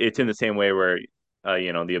well, it's in the same way where the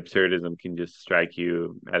absurdism can just strike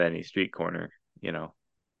you at any street corner, you know.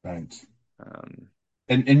 right. um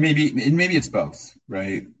And maybe it's both,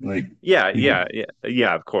 right? Like yeah, you know, yeah, yeah,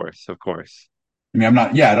 yeah, of course, of course. I mean, I'm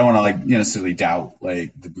not. Yeah, I don't want to like necessarily doubt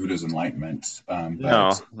like the Buddha's enlightenment, but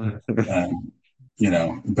No. um,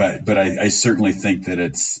 but I certainly think that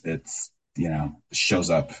it's shows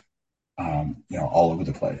up all over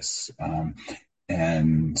the place.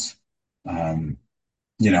 And um,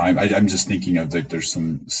 I'm just thinking of that there's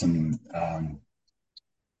some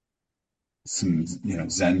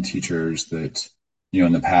Zen teachers that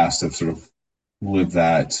in the past have sort of lived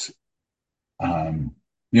that.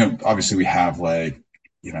 Obviously we have like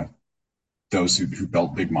you know those who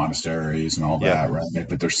built big monasteries and all Yep, that, right?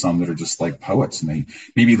 But there's some that are just like poets, and they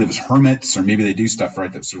maybe live as hermits, or maybe they do stuff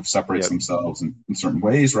right that sort of separates yep. themselves in certain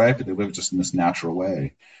ways, right? But they live just in this natural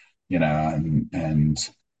way, and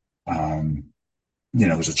um,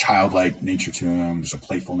 there's a childlike nature to them. There's a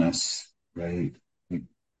playfulness, right?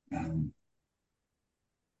 Um,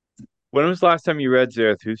 When was the last time you read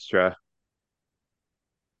Zarathustra?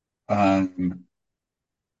 um,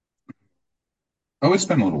 oh, it's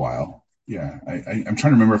been a little while. Yeah, I'm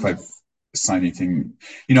trying to remember if I've assigned anything.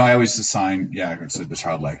 I always assign, yeah, I said the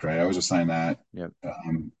childlike, right? I always assign that Yep.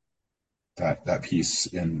 um, that piece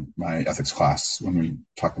in my ethics class when we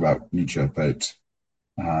talk about Nietzsche. But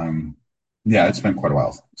yeah, it's been quite a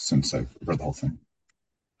while since I've read the whole thing.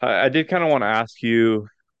 I did kind of want to ask you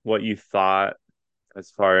what you thought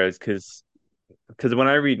as far as because when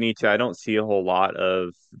I read Nietzsche, I don't see a whole lot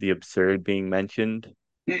of the absurd being mentioned,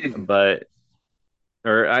 Yeah, but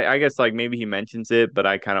or I guess like maybe he mentions it, but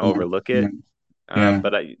I kind of overlook yeah, it. yeah,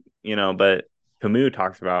 But but Camus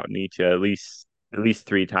talks about Nietzsche at least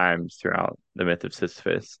three times throughout the Myth of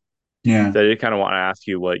Sisyphus. yeah, So I did kind of want to ask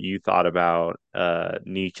you what you thought about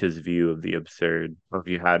Nietzsche's view of the absurd, or if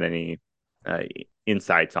you had any uh,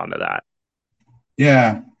 insights onto that.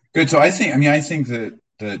 yeah. Good. So I think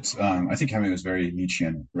I think Hemingway was very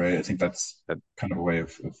Nietzschean, right? I think that's That, kind of a way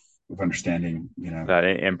of understanding, that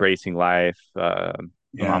embracing life,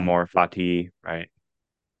 yeah. amor fati, right?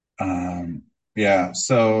 Um, yeah.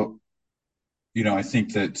 So, I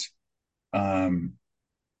think that um,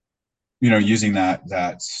 using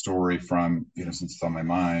that story from, since it's on my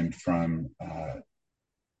mind,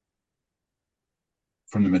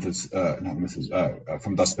 from the myth is not the myth is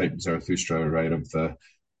from Thus Spake Zarathustra, right? Of the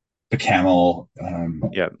camel,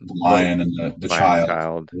 Yep. the The lion, and the lion child,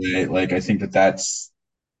 child. right? Like I think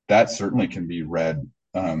that certainly can be read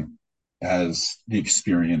as the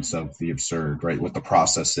experience of the absurd, right? What the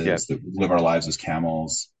process Yep. is that we live our lives as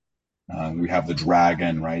camels. We have the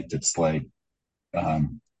dragon, right? That's like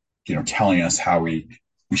um, telling us how we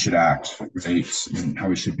should act, right? And how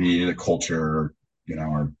we should be, the culture,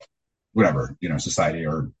 or whatever, society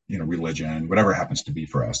or religion, whatever it happens to be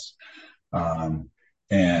for us. Um,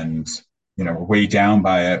 and we're weighed down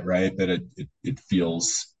by it, right? That it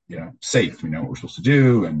feels safe. We know what we're supposed to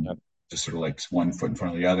do, and Yep. just sort of like one foot in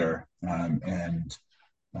front of the other. And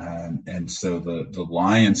so the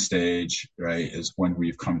lion stage, right, is when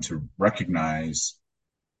we've come to recognize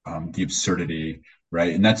the absurdity,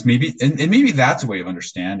 right? And that's and maybe that's a way of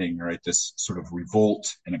understanding, right, this sort of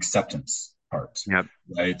revolt and acceptance part, Yep.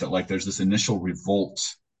 right? That like there's this initial revolt,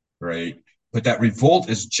 right? But that revolt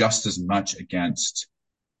is just as much against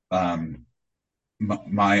um,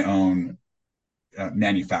 my own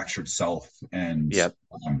manufactured self Yep.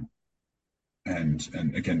 um, and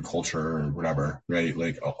again culture or whatever, right?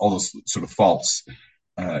 Like all those sort of false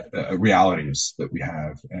realities that we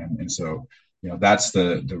have, and so that's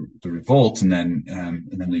the revolt, and then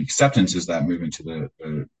the acceptance is that move into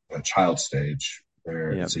the child stage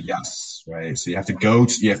where Yep. it's a yes, right? So you have to go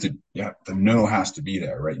to you have to yeah, the no has to be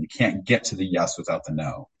there, right? You can't get to the yes without the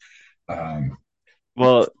no. Um,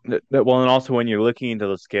 Well, well, and also when you're looking into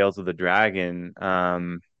the scales of the dragon,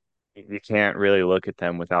 you can't really look at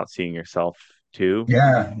them without seeing yourself too,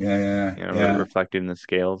 yeah, yeah, yeah, yeah, reflected in the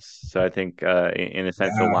scales. So I think, in a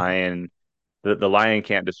sense, yeah, the lion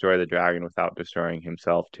can't destroy the dragon without destroying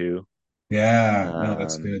himself too. yeah. No,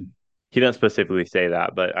 that's Um, good. he doesn't specifically say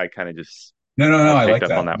that, but I kind of just No, no, no. I picked like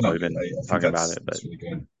up on that. that No, while we've been I think talking about that's it. that's really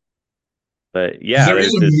good. But Because yeah, there is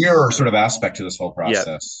there's a this. mirror sort of aspect to this whole Yep.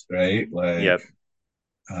 process, right? Like, Yep.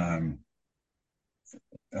 um,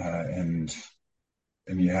 and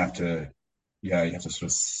you have to, yeah, you have to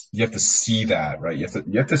you have to see that, right? You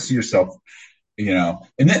have to see yourself,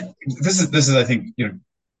 and then this is I think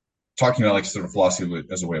talking about like sort of philosophy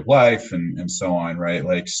as a way of life and so on, right?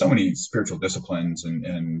 Like so many spiritual disciplines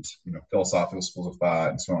and philosophical schools of thought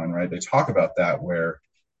and so on, right? They talk about that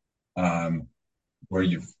um, where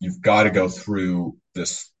you've got to go through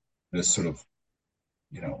this sort of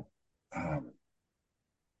you know um,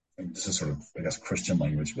 this is sort of I guess Christian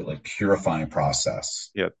language, but like purifying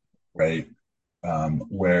process, Yep. right?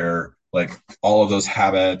 Where like all of those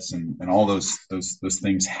habits and all those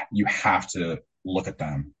things you have to look at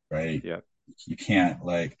them, right? Yep. You can't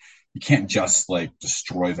you can't just like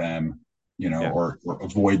destroy them, Yep. or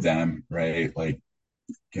avoid them, right? Like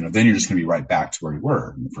then you're just going to be right back to where you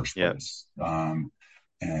were in the first Yep. place.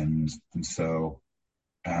 And so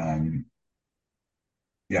um,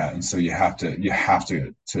 yeah, and so you have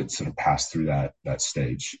to sort of pass through that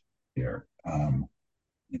stage here.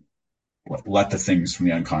 Let the things from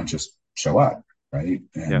the unconscious show up, right?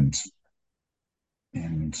 Yep.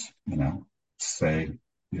 And say,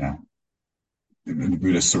 you know, in the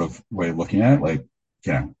Buddhist sort of way of looking at it, like,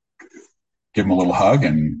 give them a little hug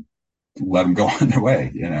and let them go on their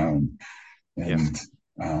way, Yep. and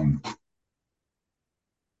um,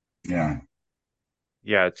 yeah,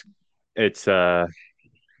 Yeah. It's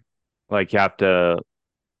like you have to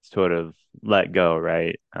sort of let go,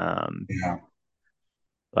 right? yeah,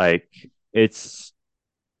 Like it's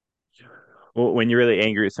when you're really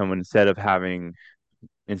angry at someone,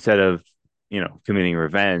 instead of committing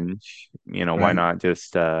revenge, why right, not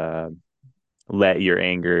just let your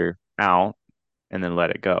anger out and then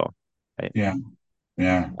let it go, right? yeah,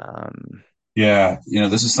 yeah, Um, yeah.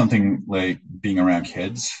 This is something like being around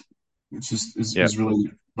kids, which yep. is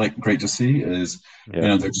really like great to see. Is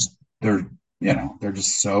Yep. they're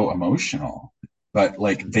just so emotional, but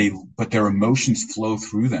like Hmm. but their emotions flow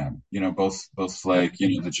through them. Both Yep. like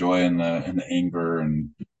the joy and the anger and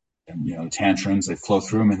the tantrums, they flow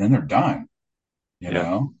through them and then they're done. you Yep.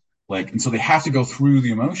 know like, and so they have to go through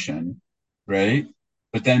the emotion, right?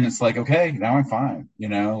 But then it's like, okay, now I'm fine,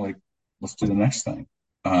 like, let's do the next thing.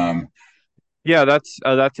 um Yeah,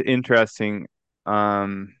 that's interesting.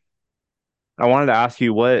 Um, I wanted to ask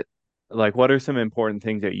you what are some important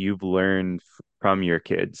things that you've learned from your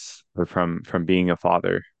kids or from being a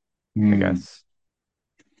father, I hmm, guess.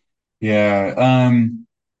 yeah.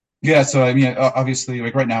 Yeah, so I mean, obviously,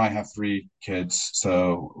 like right now, I have three kids.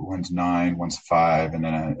 So one's 9, one's 5, and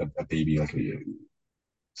then a baby, like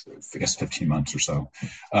I guess 15 months or so.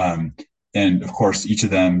 Um, and of course, each of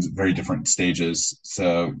them is very different stages.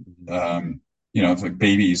 So Mhm. um, it's like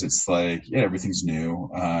babies, it's like, yeah, everything's new,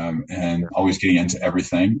 and Yeah. always getting into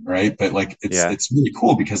everything, right? But like Yeah. it's really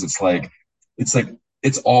cool because it's like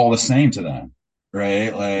it's all the same to them,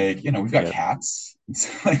 right? Like, we've got Yeah. cats. It's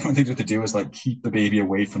like one thing you have to do is like keep the baby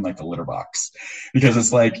away from like the litter box because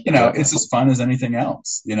it's like, Yeah. it's as fun as anything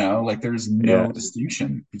else, like there's Yeah. no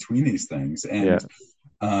distinction between these things. Yeah.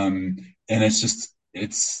 Um and it's just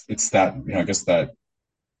it's that, I guess that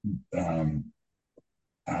um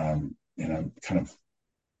kind of,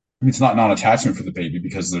 I mean, it's not non-attachment for the baby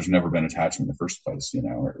because there's never been attachment in the first place,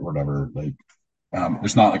 or whatever. Like,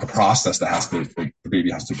 there's not like a process that like, the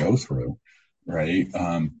baby has to go through, right?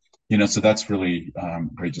 So that's really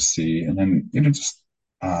great to see. And then, just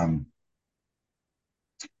um,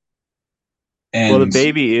 Well, the and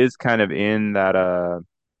baby is kind of in that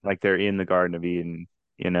like they're in the Garden of Eden,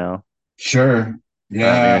 you know, sure, in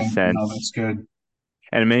yeah, a no, sense. that's good.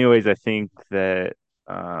 And in many ways, I think that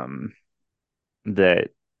um that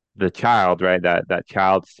the child, right, that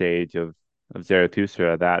child stage of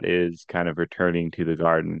Zarathustra, that is kind of returning to the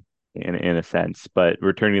garden in a sense, but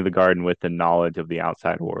returning to the garden with the knowledge of the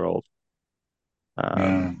outside world.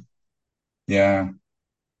 Yeah, Um, yeah,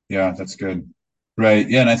 yeah, that's good. Right.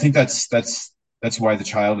 Yeah, and I think that's why the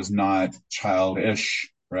child is not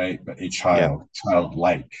childish, right? But a yeah,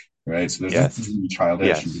 childlike, right? So there's a difference yes, between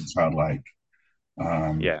childish and being yes, childlike.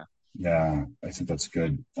 Um, yeah, yeah, I think that's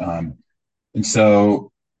good. And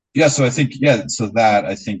so, yeah, so I think, yeah, so that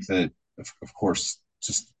I think that, of course,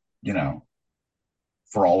 just, you know,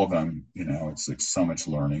 for all of them, it's like so much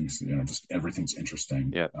learning, so, just everything's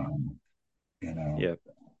interesting. yeah, You know, yeah. of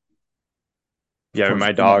Yeah, I mean, course,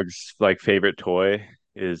 my dog's like favorite toy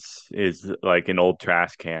is like an old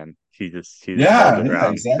trash can. She just holds yeah, it yeah,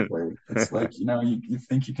 around. exactly. It's like, you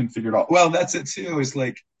think you can figure it out. Well, that's it too, is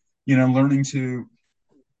like, learning to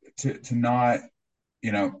not,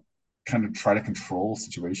 you know, kind of try to control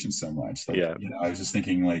situations so much. Like, Yeah, I was just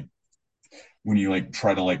thinking like when you like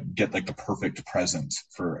try to like get like the perfect present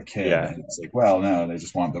for a kid, yeah, and it's like, well, no, they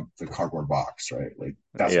just want the cardboard box, right? Like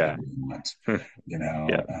that's what they yeah, really want,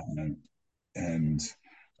 yeah, and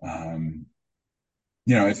um,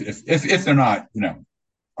 if they're not,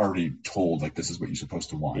 already told like this is what you're supposed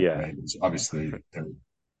to want, yeah. right? Which obviously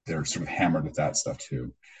they're sort of hammered with that stuff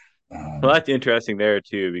too. Well, Um, that's interesting there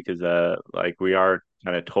too, because like we are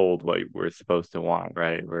kind of told what we're supposed to want,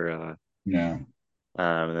 right? yeah,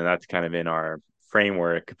 And that's kind of in our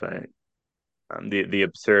framework, but the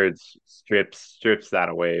absurd strips that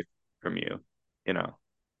away from you, you know.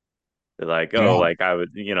 They're like, oh, yeah, like I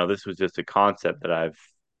would, this was just a concept that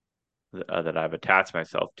I've attached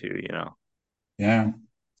myself to, yeah.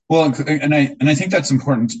 Well, and I think that's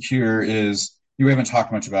important here is we haven't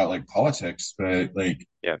talked much about like politics, but like,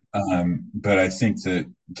 Yeah, but I think that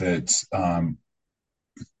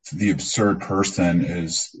the absurd person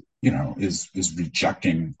is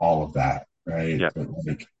rejecting all of that, right? yeah, But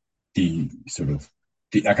like the sort of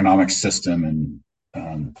the economic system and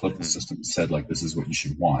the political hmm system said like this is what you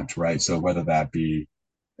should want, right? So whether that be,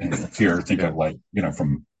 and here, think yeah, of like,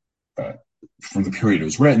 uh, from the period it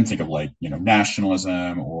was written, think of like,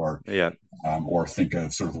 nationalism, yeah, or think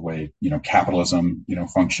of sort of the way, capitalism,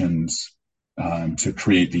 functions, to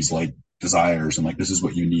create these like desires and like this is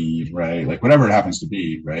what you need, right? Like whatever it happens to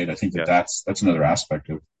be, right? I think that yeah, that's another aspect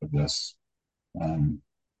of this, um,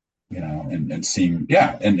 and seeing,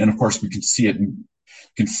 yeah, and of course we can see it, and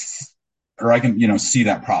can, or I can, see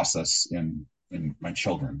that process in my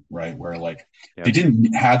children, right? Where like yeah, they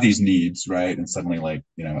didn't have these needs, right? And suddenly like,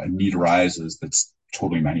 a need arises that's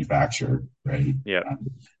totally manufactured, right? yeah,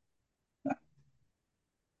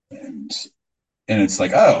 And it's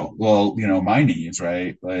like, oh, well, my needs,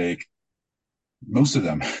 right? Like most of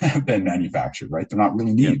them have been manufactured, right? They're not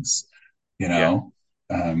really yeah, needs, you yeah. know?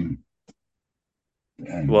 Um,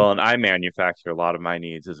 and Well, and I manufacture a lot of my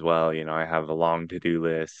needs as well. I have a long to-do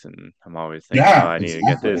list and I'm always thinking, oh, yeah, I need to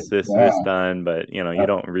get exactly. this Yeah. done, but you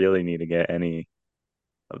don't really need to get any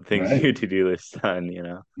of things in Right. your to-do list done.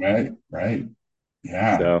 Right. Right.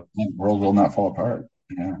 Yeah. So, The world will not fall apart.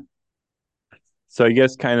 Yeah. so I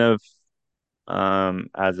guess kind of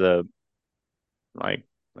as a like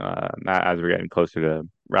as we're getting closer to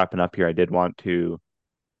wrapping up here, I did want to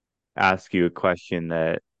ask you a question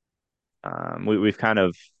that we've kind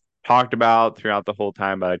of talked about throughout the whole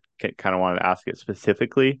time, but I kind of wanted to ask it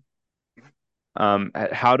specifically.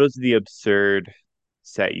 How does the absurd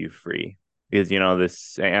set you free? Because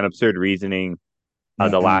this and absurd reasoning. Yeah.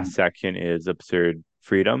 The last section is absurd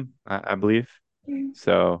freedom, I believe.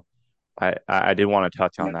 So I did want to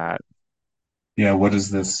touch on Yeah. that. Yeah. What is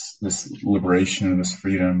this liberation and this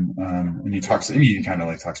freedom? And he Yeah, talks, I mean, he kind of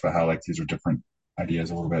like talks about how like these are different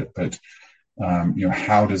ideas a little bit, but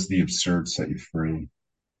how does the absurd set you free?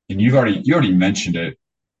 And you already mentioned it,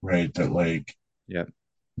 right? That like Yep.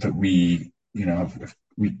 that we, if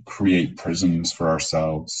we create prisons for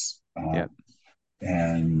ourselves, Yep.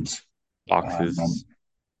 and Boxes. um,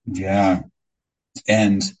 yeah,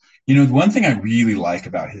 and the one thing I really like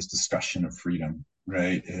about his discussion of freedom,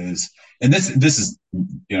 right, is, and this is,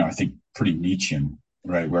 I think pretty Nietzschean,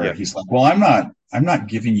 right, where Yep. he's like, well, I'm not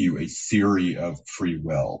giving you a theory of free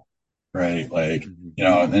will, right, like, Hmm.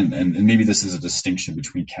 and maybe this is a distinction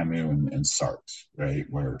between Camus and Sartre, right,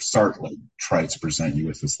 where Yep. Sartre like tries to present you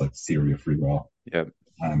with this like theory of free will. Yep.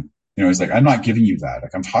 He's like, I'm not giving you that.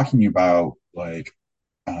 Like, I'm talking about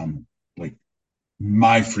um, like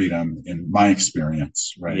my freedom in my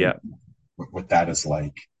experience, right? Yep. What that is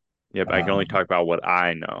like. Yep. I can only Um, talk about what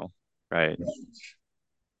I know. Right.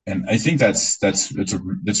 and I think that's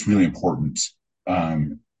really important.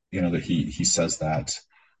 Um, that he says that.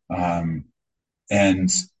 Um,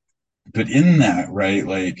 and but in that, right,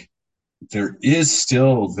 like there is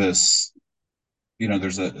still this,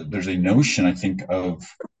 there's a notion, I think, of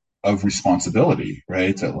responsibility,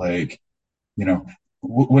 right? That like, you know,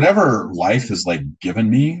 whatever life is like given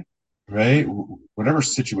me, right? Whatever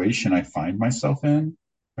situation I find myself in,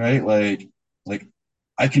 right? Like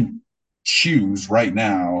I can choose right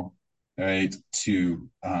now, right, to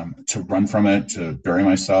run from it, to bury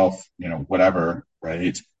myself, whatever,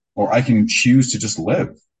 right? Or I can choose to just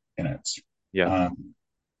live in it, Yep. um,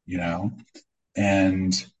 you know,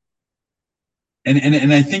 and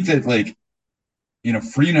and I think that like,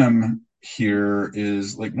 freedom here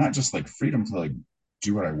is like not just like freedom to like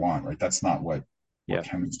do what I want, right? That's not what Yep.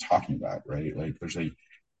 Kevin's talking about, right? Like there's a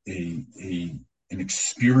an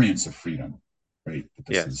experience of freedom, right?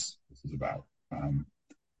 That Yes. this is about.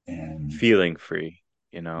 And Feeling free,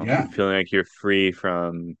 yeah, feeling like you're free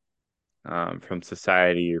from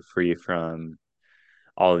society, you're free from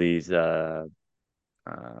all these I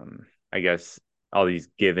guess all these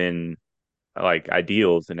given like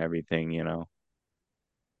ideals and everything. and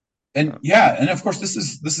Um, yeah, and of course this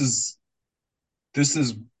is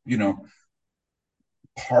you know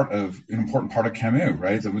part of an important part of Camus,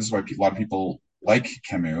 right? This is why a lot of people like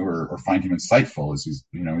Camus, or find him insightful. Is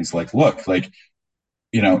he's like, look, like,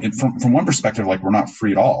 from one perspective, like we're not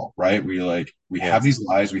free at all, right? We have these yes.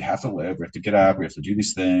 lives, we have to live, we have to get up, we have to do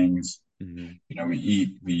these things. Hmm. We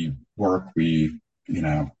eat, we work, we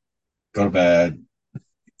go to bed,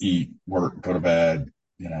 eat, work, go to bed,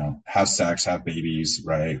 have sex, have babies,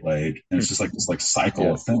 right? Like, and it's just like this like cycle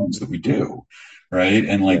of Yes. things that we do, right?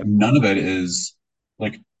 And like Yep. none of it is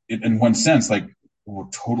like, in one sense, like we're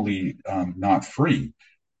totally not free,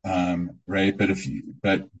 right? But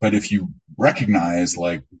if you recognize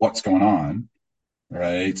like what's going on,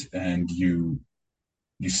 right, and you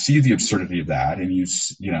see the absurdity of that, and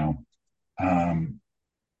um,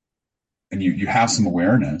 you have some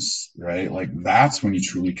awareness, right? Like that's when you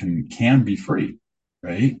truly can be free,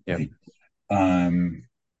 right? Yep. Um,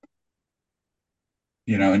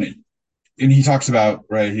 and he talks about,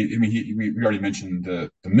 right. We already mentioned the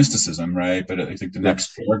mysticism, right? But I think the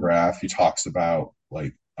next Yes. paragraph he talks about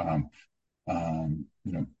like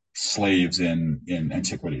slaves in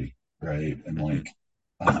antiquity, right? And Hmm. like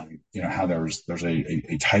how there's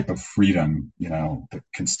a type of freedom, that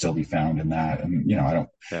can still be found in that. And Yep. I don't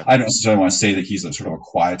necessarily want to say that he's a sort of a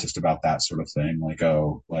quietist about that sort of thing, like,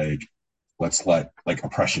 oh, like let's let like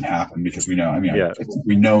oppression happen, because we know, Yeah. I think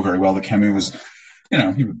we know very well that Camus was,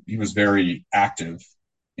 he was very active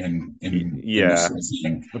in this Yeah. sort of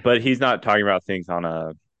thing, But he's not talking about things on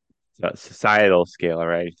a societal scale,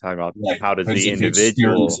 right? He's talking about right? how does But it's the like the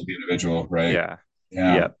experience individual, of the individual, right? yeah.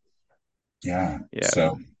 Yeah, Yep. yeah. Yeah.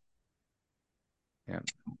 So Yeah.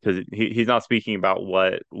 Because he's not speaking about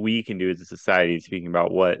what we can do as a society. He's speaking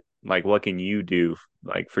about what can you do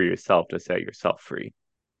like for yourself to set yourself free,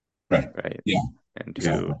 right, right? yeah, And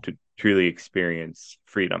exactly, to truly experience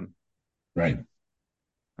freedom. right,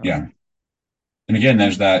 yeah. Um, And again,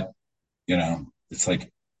 there's that, it's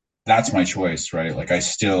like that's my choice, right? Like I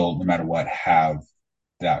still, no matter what, have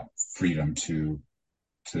that freedom to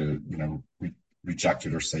reject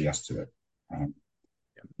it or say yes to it. Um,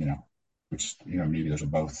 you know, which maybe there's a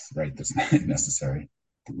both, right? That's necessary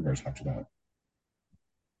that we already talked about.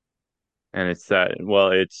 and it's that,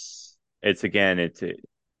 well, it's again, it's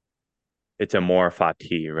amor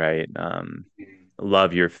fati, right?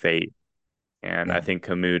 Love your fate. And I Yeah, think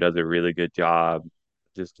Camus does a really good job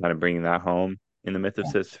just kind of bringing that home in the myth of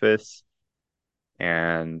yeah, Sisyphus.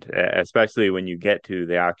 And especially when you get to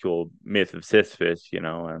the actual myth of Sisyphus,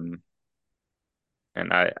 and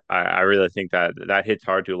I really think that hits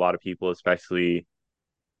hard to a lot of people, especially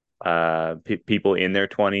people in their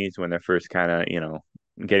 20s when they're first kind of,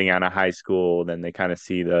 getting out of high school, then they kind of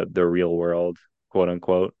see the real world, quote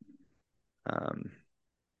unquote. Um,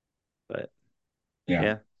 but Yeah.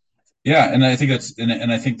 yeah, Yeah, and I think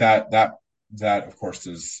and I think that of course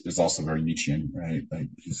is also very Nietzschean, right? Like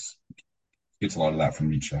he's gets a lot of that from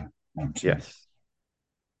Nietzsche too. yes.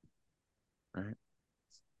 All right.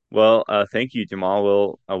 Well, thank you,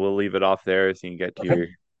 Jamal. We'll leave it off there so you can get to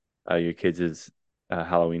Okay. your kids'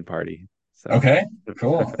 Halloween party. So, Okay.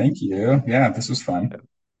 Cool. Thank you. Yeah, this was fun.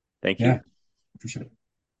 thank Yeah, you. appreciate it.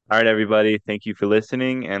 All right, everybody. Thank you for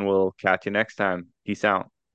listening, and we'll catch you next time. Peace out.